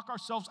 we talk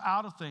ourselves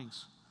out of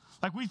things.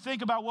 Like we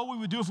think about what we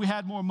would do if we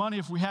had more money,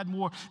 if we had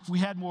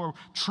more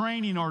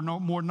training or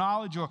more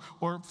knowledge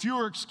or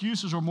fewer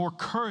excuses or more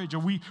courage. Or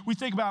we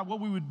think about what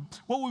we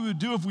would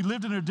do if we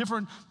lived in a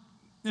different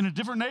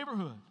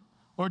neighborhood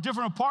or a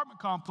different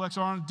apartment complex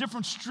or on a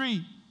different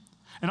street.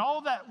 And all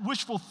of that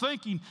wishful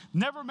thinking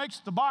never makes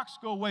the box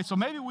go away. So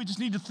maybe we just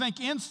need to think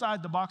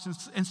inside the box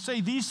and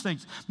say these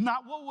things.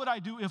 Not what would I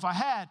do if I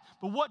had,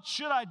 but what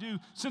should I do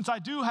since I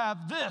do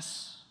have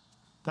this?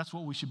 That's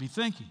what we should be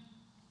thinking.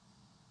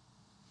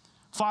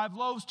 5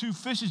 loaves, 2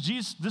 fishes.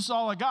 Jesus, this is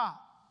all I got.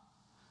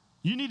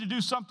 You need to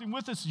do something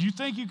with this. You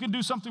think you can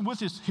do something with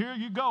this? Here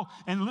you go.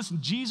 And listen,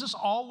 Jesus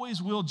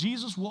always will.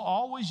 Jesus will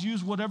always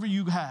use whatever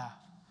you have.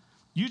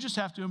 You just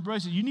have to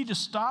embrace it. You need to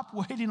stop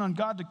waiting on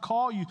God to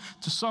call you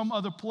to some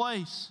other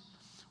place.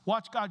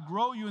 Watch God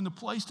grow you in the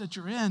place that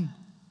you're in.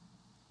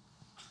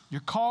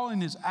 Your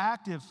calling is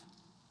active,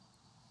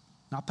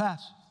 not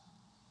passive.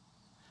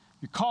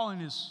 Your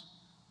calling is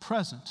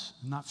present,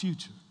 not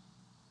future.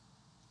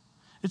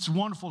 It's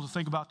wonderful to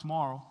think about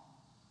tomorrow,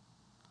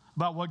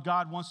 about what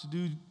God wants to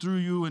do through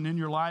you and in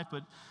your life.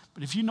 But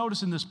if you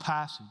notice in this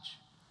passage,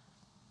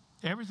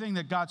 everything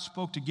that God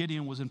spoke to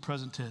Gideon was in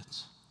present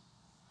tense.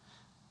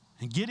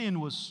 And Gideon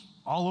was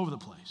all over the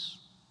place.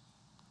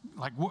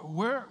 Like,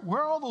 where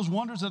are all those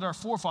wonders that our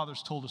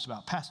forefathers told us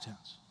about? Past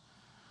tense.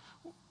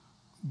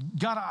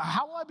 God,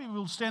 how will I be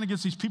able to stand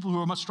against these people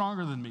who are much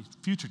stronger than me?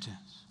 Future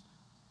tense.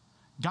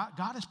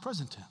 God is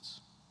present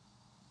tense.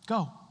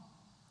 Go.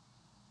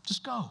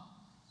 Just go.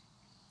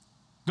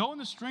 Go in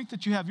the strength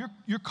that you have.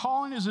 Your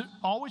calling is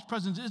always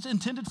present. It's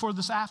intended for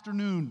this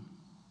afternoon.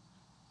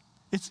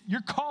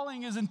 Your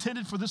calling is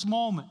intended for this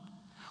moment,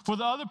 for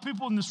the other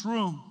people in this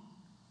room.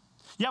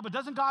 Yeah, but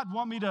doesn't God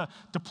want me to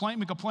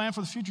make a plan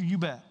for the future? You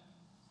bet.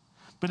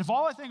 But if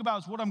all I think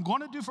about is what I'm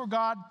going to do for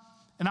God,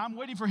 and I'm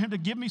waiting for him to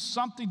give me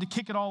something to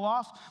kick it all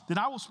off, then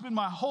I will spend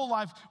my whole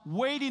life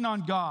waiting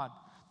on God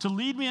to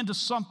lead me into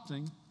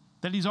something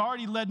that he's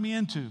already led me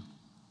into.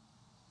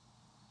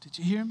 Did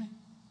you hear me?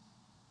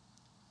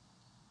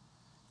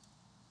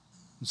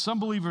 And some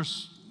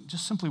believers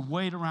just simply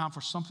wait around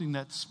for something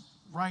that's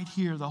right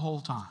here the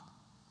whole time.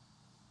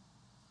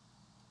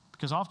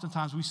 Because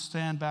oftentimes we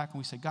stand back and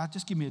we say, God,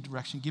 just give me a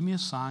direction, give me a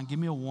sign, give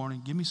me a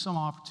warning, give me some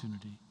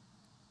opportunity.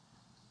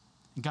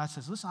 And God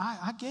says, listen,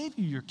 I gave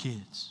you your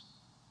kids.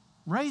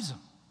 Raise them.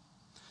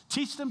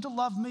 Teach them to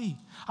love me.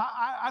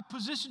 I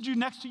positioned you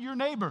next to your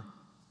neighbor.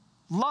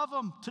 Love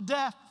them to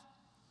death.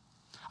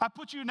 I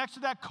put you next to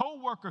that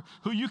coworker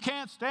who you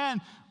can't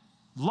stand.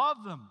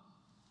 Love them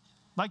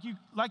like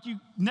you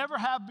never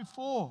have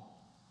before.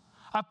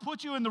 I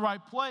put you in the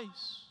right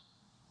place.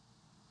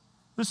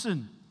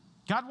 Listen,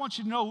 God wants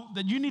you to know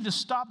that you need to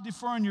stop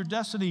deferring your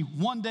destiny.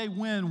 One day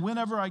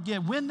whenever I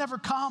get. When never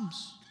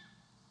comes.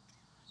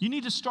 You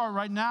need to start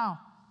right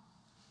now.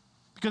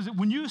 Because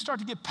when you start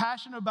to get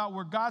passionate about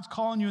where God's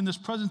calling you in this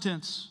present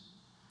tense,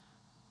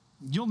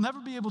 you'll never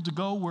be able to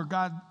go where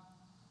God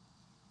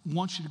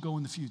wants you to go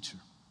in the future.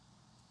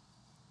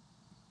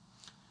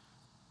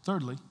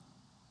 Thirdly,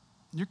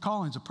 your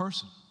calling is a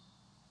person.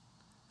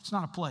 It's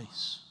not a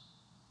place.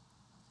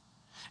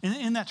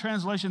 In that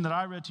translation that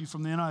I read to you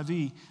from the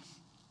NIV,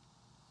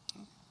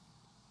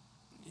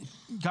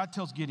 God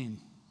tells Gideon,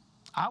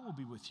 I will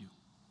be with you.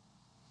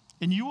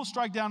 And you will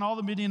strike down all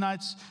the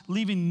Midianites,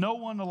 leaving no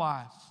one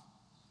alive.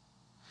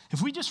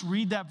 If we just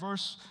read that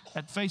verse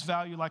at face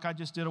value like I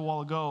just did a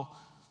while ago,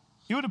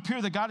 it would appear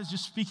that God is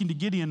just speaking to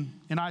Gideon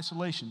in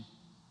isolation,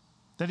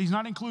 that he's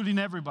not including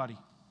everybody.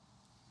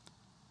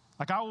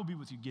 Like, I will be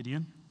with you,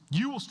 Gideon.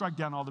 You will strike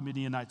down all the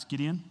Midianites,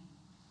 Gideon.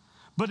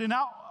 But in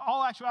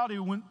all actuality,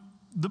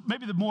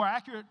 maybe the more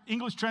accurate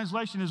English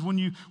translation is when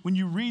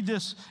you read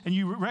this and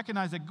you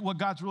recognize that what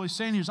God's really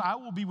saying here is, I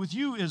will be with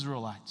you,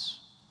 Israelites.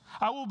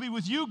 I will be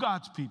with you,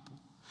 God's people.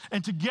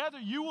 And together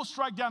you will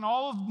strike down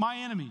all of my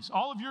enemies,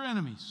 all of your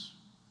enemies.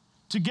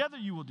 Together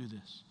you will do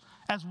this.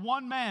 As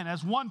one man,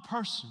 as one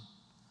person.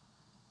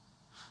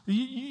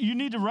 You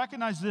need to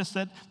recognize this,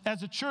 that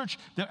as a church,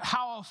 that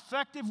how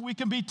effective we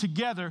can be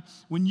together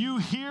when you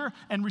hear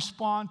and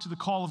respond to the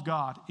call of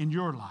God in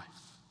your life.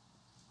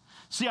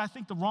 See, I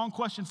think the wrong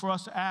question for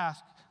us to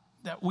ask,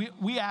 that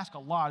we ask a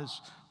lot,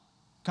 is,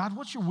 God,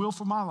 what's your will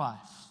for my life?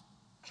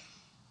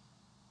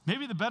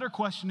 Maybe the better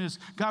question is,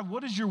 God,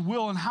 what is your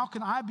will and how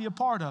can I be a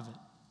part of it?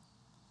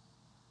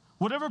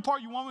 Whatever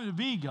part you want me to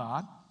be,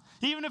 God,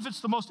 even if it's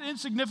the most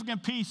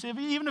insignificant piece,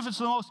 even if it's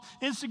the most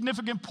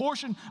insignificant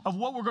portion of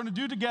what we're going to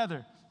do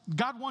together,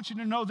 God wants you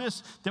to know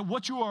this, that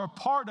what you are a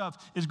part of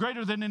is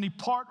greater than any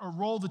part or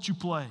role that you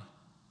play.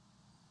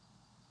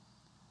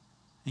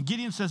 And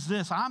Gideon says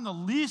this, I'm the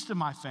least in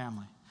my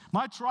family.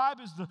 My tribe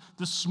is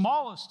the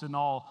smallest in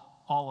all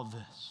of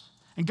this.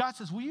 And God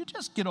says, will you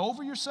just get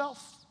over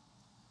yourself?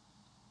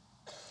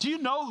 Do you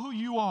know who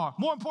you are?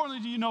 More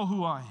importantly, do you know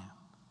who I am?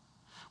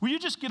 Will you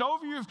just get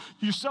over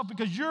yourself,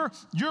 because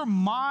you're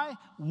my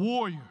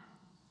warrior.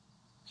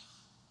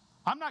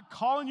 I'm not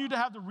calling you to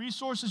have the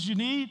resources you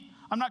need.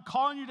 I'm not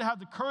calling you to have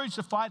the courage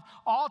to fight.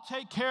 I'll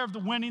take care of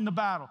winning the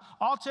battle.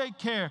 I'll take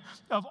care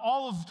of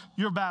all of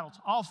your battles.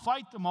 I'll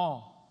fight them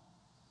all.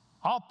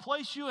 I'll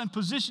place you and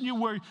position you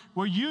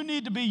where you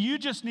need to be. You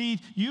just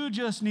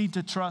need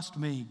to trust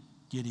me,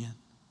 Gideon.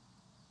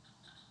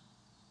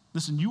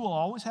 Listen, you will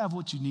always have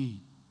what you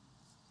need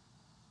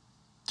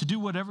to do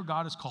whatever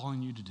God is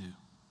calling you to do.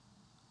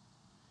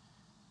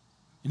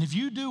 And if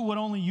you do what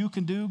only you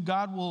can do,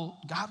 God will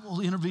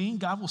intervene.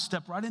 God will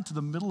step right into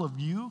the middle of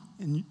you,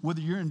 and whether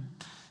you're in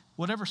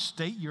whatever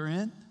state you're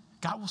in,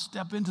 God will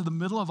step into the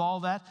middle of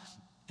all that,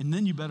 and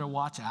then you better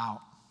watch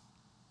out.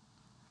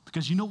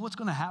 Because you know what's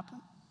going to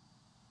happen?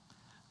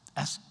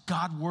 As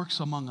God works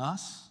among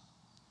us,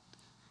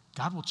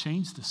 God will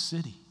change the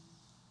city.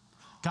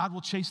 God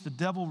will chase the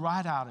devil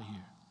right out of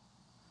here.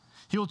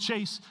 He'll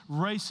chase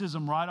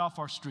racism right off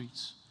our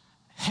streets,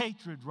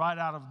 hatred right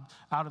out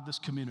of this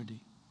community.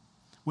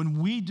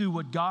 When we do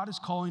what God is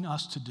calling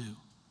us to do,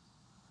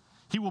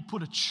 He will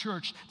put a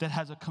church that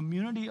has a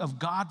community of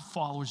God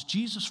followers,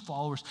 Jesus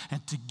followers,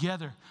 and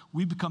together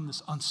we become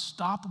this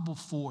unstoppable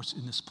force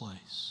in this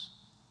place.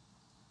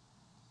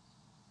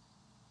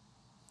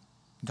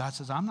 God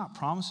says, I'm not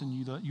promising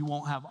you that you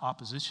won't have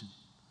opposition.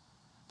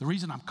 The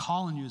reason I'm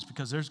calling you is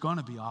because there's going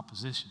to be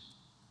opposition.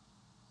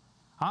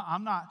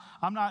 I'm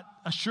not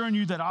assuring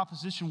you that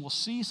opposition will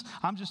cease.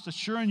 I'm just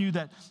assuring you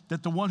that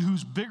the one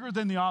who's bigger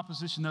than the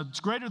opposition, that's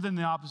greater than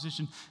the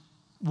opposition,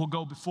 will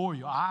go before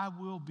you. I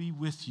will be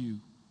with you,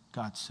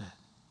 God said.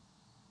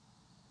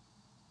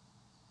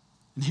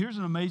 And here's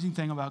an amazing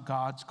thing about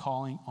God's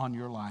calling on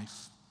your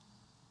life,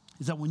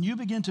 is that when you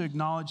begin to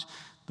acknowledge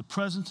the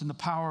presence and the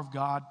power of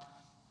God,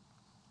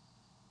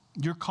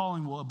 your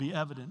calling will be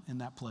evident in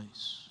that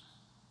place.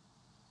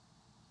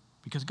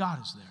 Because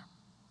God is there.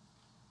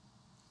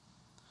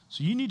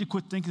 So you need to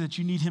quit thinking that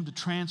you need him to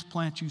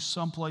transplant you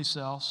someplace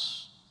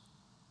else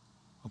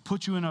or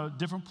put you in a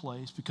different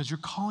place, because your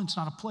calling's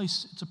not a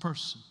place, it's a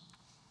person.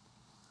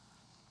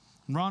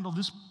 And Rondell,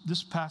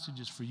 this passage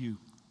is for you,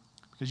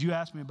 because you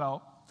asked me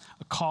about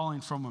a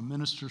calling from a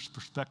minister's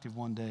perspective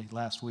one day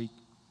last week.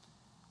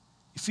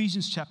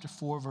 Ephesians chapter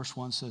 4, verse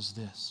 1 says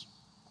this.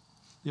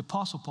 The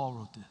Apostle Paul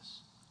wrote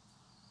this.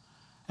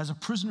 As a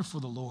prisoner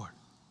for the Lord,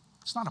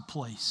 it's not a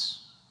place.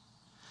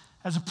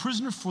 As a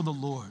prisoner for the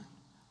Lord,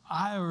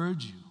 I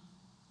urge you,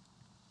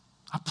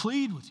 I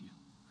plead with you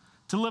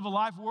to live a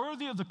life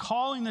worthy of the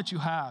calling that you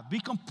have. Be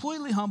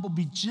completely humble,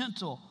 be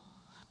gentle,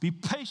 be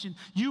patient.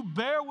 You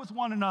bear with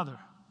one another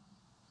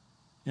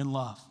in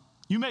love.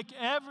 You make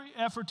every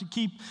effort to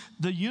keep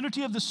the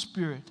unity of the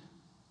Spirit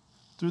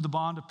through the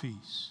bond of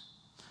peace.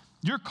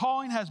 Your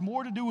calling has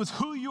more to do with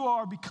who you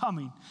are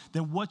becoming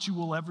than what you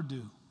will ever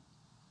do.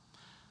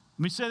 Let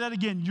me say that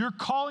again. Your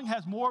calling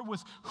has more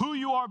with who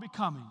you are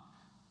becoming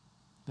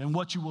than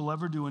what you will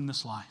ever do in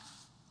this life.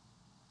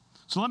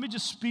 So let me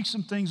just speak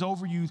some things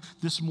over you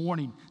this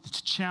morning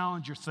to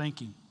challenge your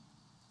thinking,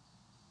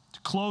 to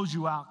close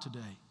you out today.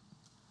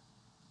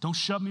 Don't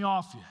shut me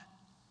off yet.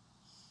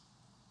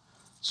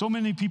 So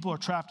many people are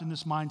trapped in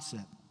this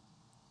mindset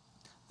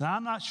that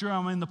I'm not sure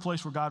I'm in the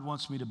place where God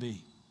wants me to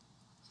be.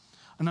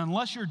 And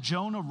unless you're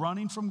Jonah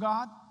running from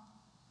God,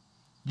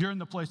 you're in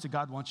the place that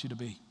God wants you to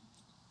be.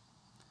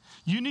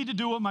 You need to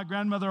do what my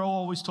grandmother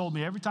always told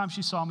me. Every time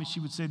she saw me, she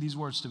would say these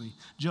words to me.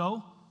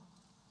 Joe,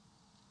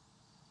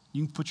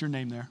 you can put your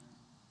name there.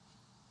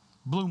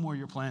 Bloom where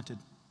you're planted.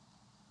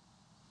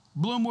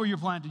 Bloom where you're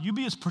planted. You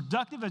be as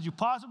productive as you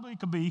possibly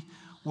could be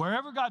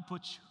wherever God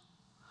puts you.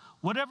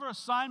 Whatever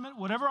assignment,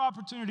 whatever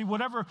opportunity,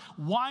 whatever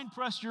wine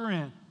press you're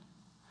in,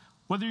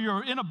 whether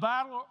you're in a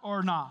battle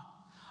or not,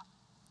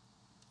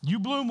 you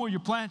bloom where you're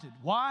planted.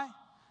 Why?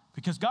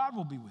 Because God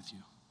will be with you.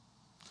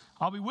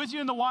 I'll be with you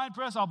in the wine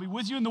press. I'll be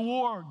with you in the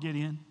war,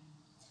 Gideon.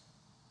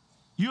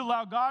 You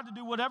allow God to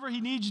do whatever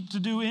he needs you to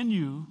do in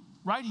you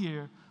right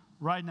here,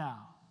 right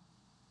now.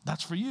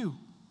 That's for you.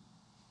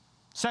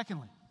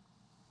 Secondly,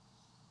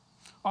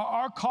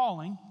 our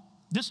calling,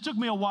 this took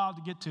me a while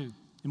to get to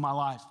in my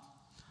life.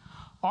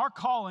 Our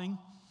calling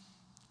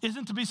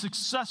isn't to be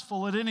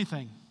successful at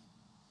anything.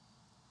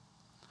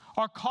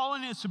 Our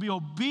calling is to be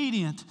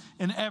obedient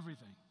in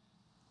everything.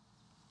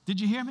 Did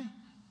you hear me?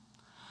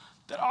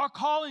 That our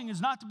calling is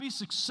not to be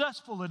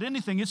successful at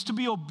anything. It's to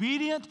be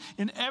obedient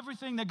in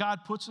everything that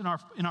God puts in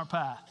our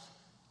path.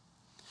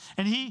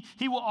 And he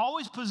will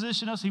always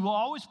position us. He will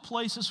always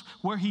place us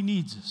where he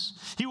needs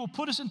us. He will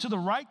put us into the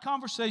right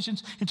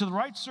conversations, into the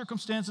right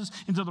circumstances,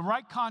 into the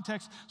right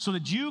context, so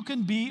that you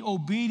can be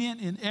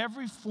obedient in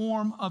every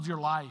form of your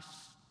life.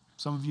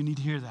 Some of you need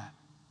to hear that.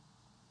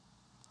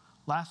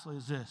 Lastly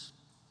is this.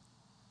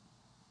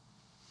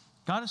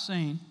 God is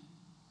saying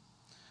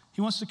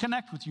he wants to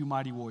connect with you,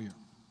 mighty warrior.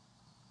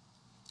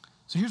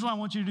 So here's what I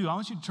want you to do. I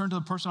want you to turn to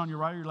the person on your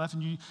right or your left,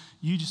 and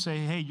you just say,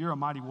 hey, you're a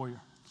mighty warrior.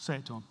 Say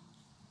it to him.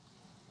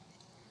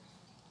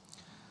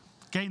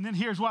 Okay, and then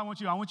here's what I want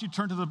you to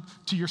turn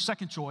to your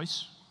second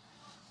choice,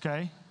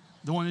 okay,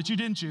 the one that you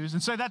didn't choose,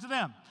 and say that to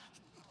them.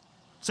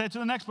 Say it to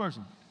the next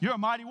person. You're a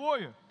mighty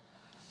warrior.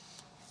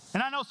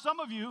 And I know some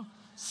of you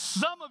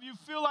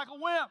feel like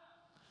a wimp.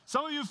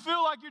 Some of you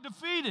feel like you're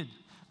defeated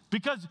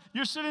because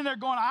you're sitting there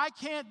going, I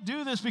can't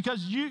do this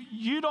because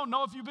you don't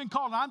know if you've been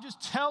called. And I'm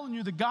just telling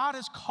you that God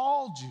has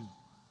called you.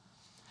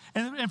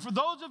 And for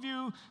those of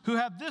you who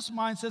have this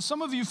mindset,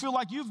 some of you feel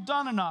like you've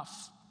done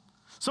enough.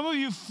 Some of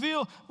you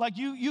feel like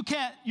you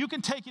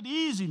can take it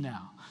easy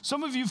now.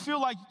 Some of you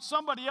feel like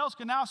somebody else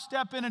can now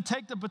step in and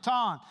take the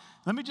baton.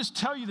 Let me just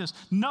tell you this.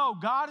 No,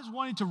 God is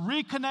wanting to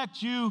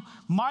reconnect you,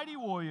 mighty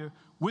warrior,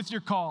 with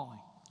your calling.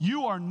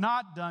 You are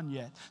not done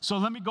yet. So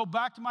let me go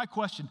back to my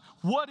question.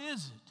 What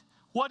is it?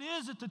 What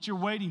is it that you're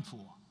waiting for?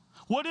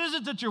 What is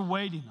it that you're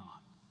waiting on?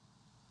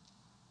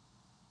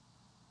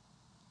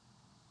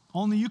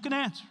 Only you can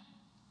answer.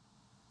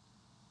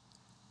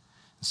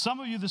 Some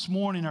of you this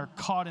morning are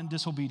caught in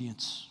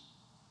disobedience.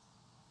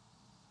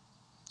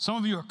 Some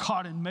of you are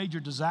caught in major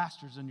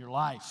disasters in your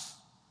life.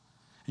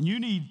 And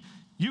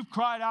you've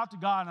cried out to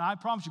God, and I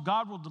promise you,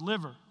 God will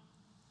deliver.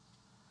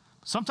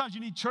 Sometimes you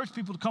need church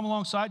people to come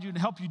alongside you and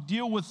help you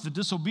deal with the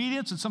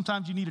disobedience, and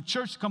sometimes you need a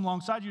church to come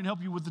alongside you and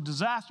help you with the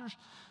disasters.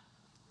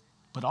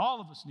 But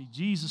all of us need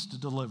Jesus to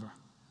deliver.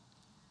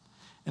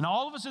 And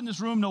all of us in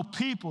this room know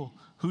people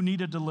who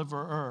need a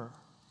deliverer.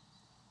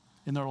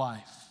 in their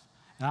life.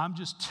 And I'm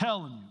just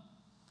telling you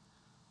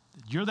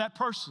that you're that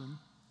person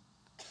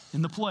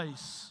in the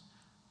place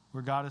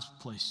where God has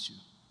placed you.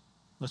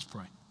 Let's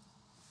pray.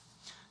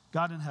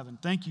 God in heaven,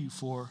 thank you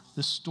for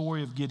this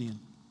story of Gideon.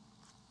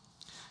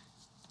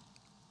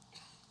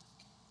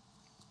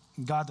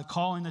 God, the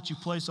calling that you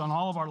place on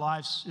all of our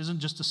lives isn't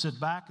just to sit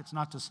back. It's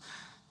not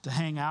to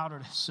hang out or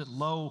to sit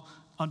low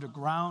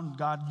underground.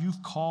 God,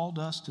 you've called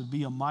us to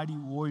be a mighty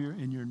warrior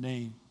in your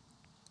name.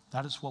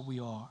 That is what we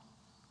are.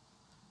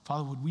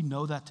 Father, would we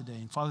know that today?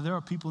 And Father, there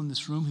are people in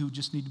this room who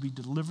just need to be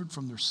delivered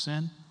from their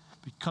sin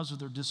because of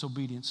their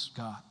disobedience,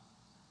 God.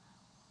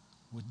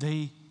 Would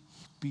they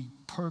be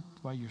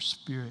perked by your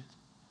Spirit?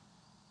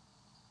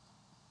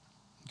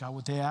 God,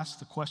 would they ask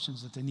the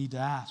questions that they need to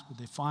ask? Would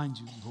they find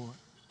you, Lord?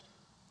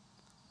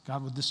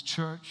 God, would this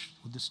church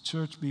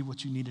be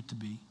what you need it to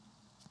be?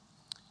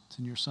 It's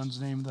in your Son's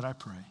name that I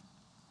pray.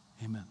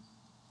 Amen.